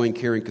just showing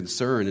care and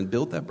concern, and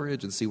build that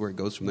bridge and see where it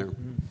goes from there.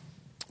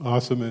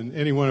 Awesome. And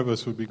any one of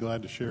us would be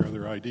glad to share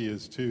other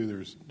ideas, too.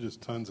 There's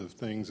just tons of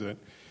things that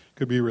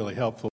could be really helpful.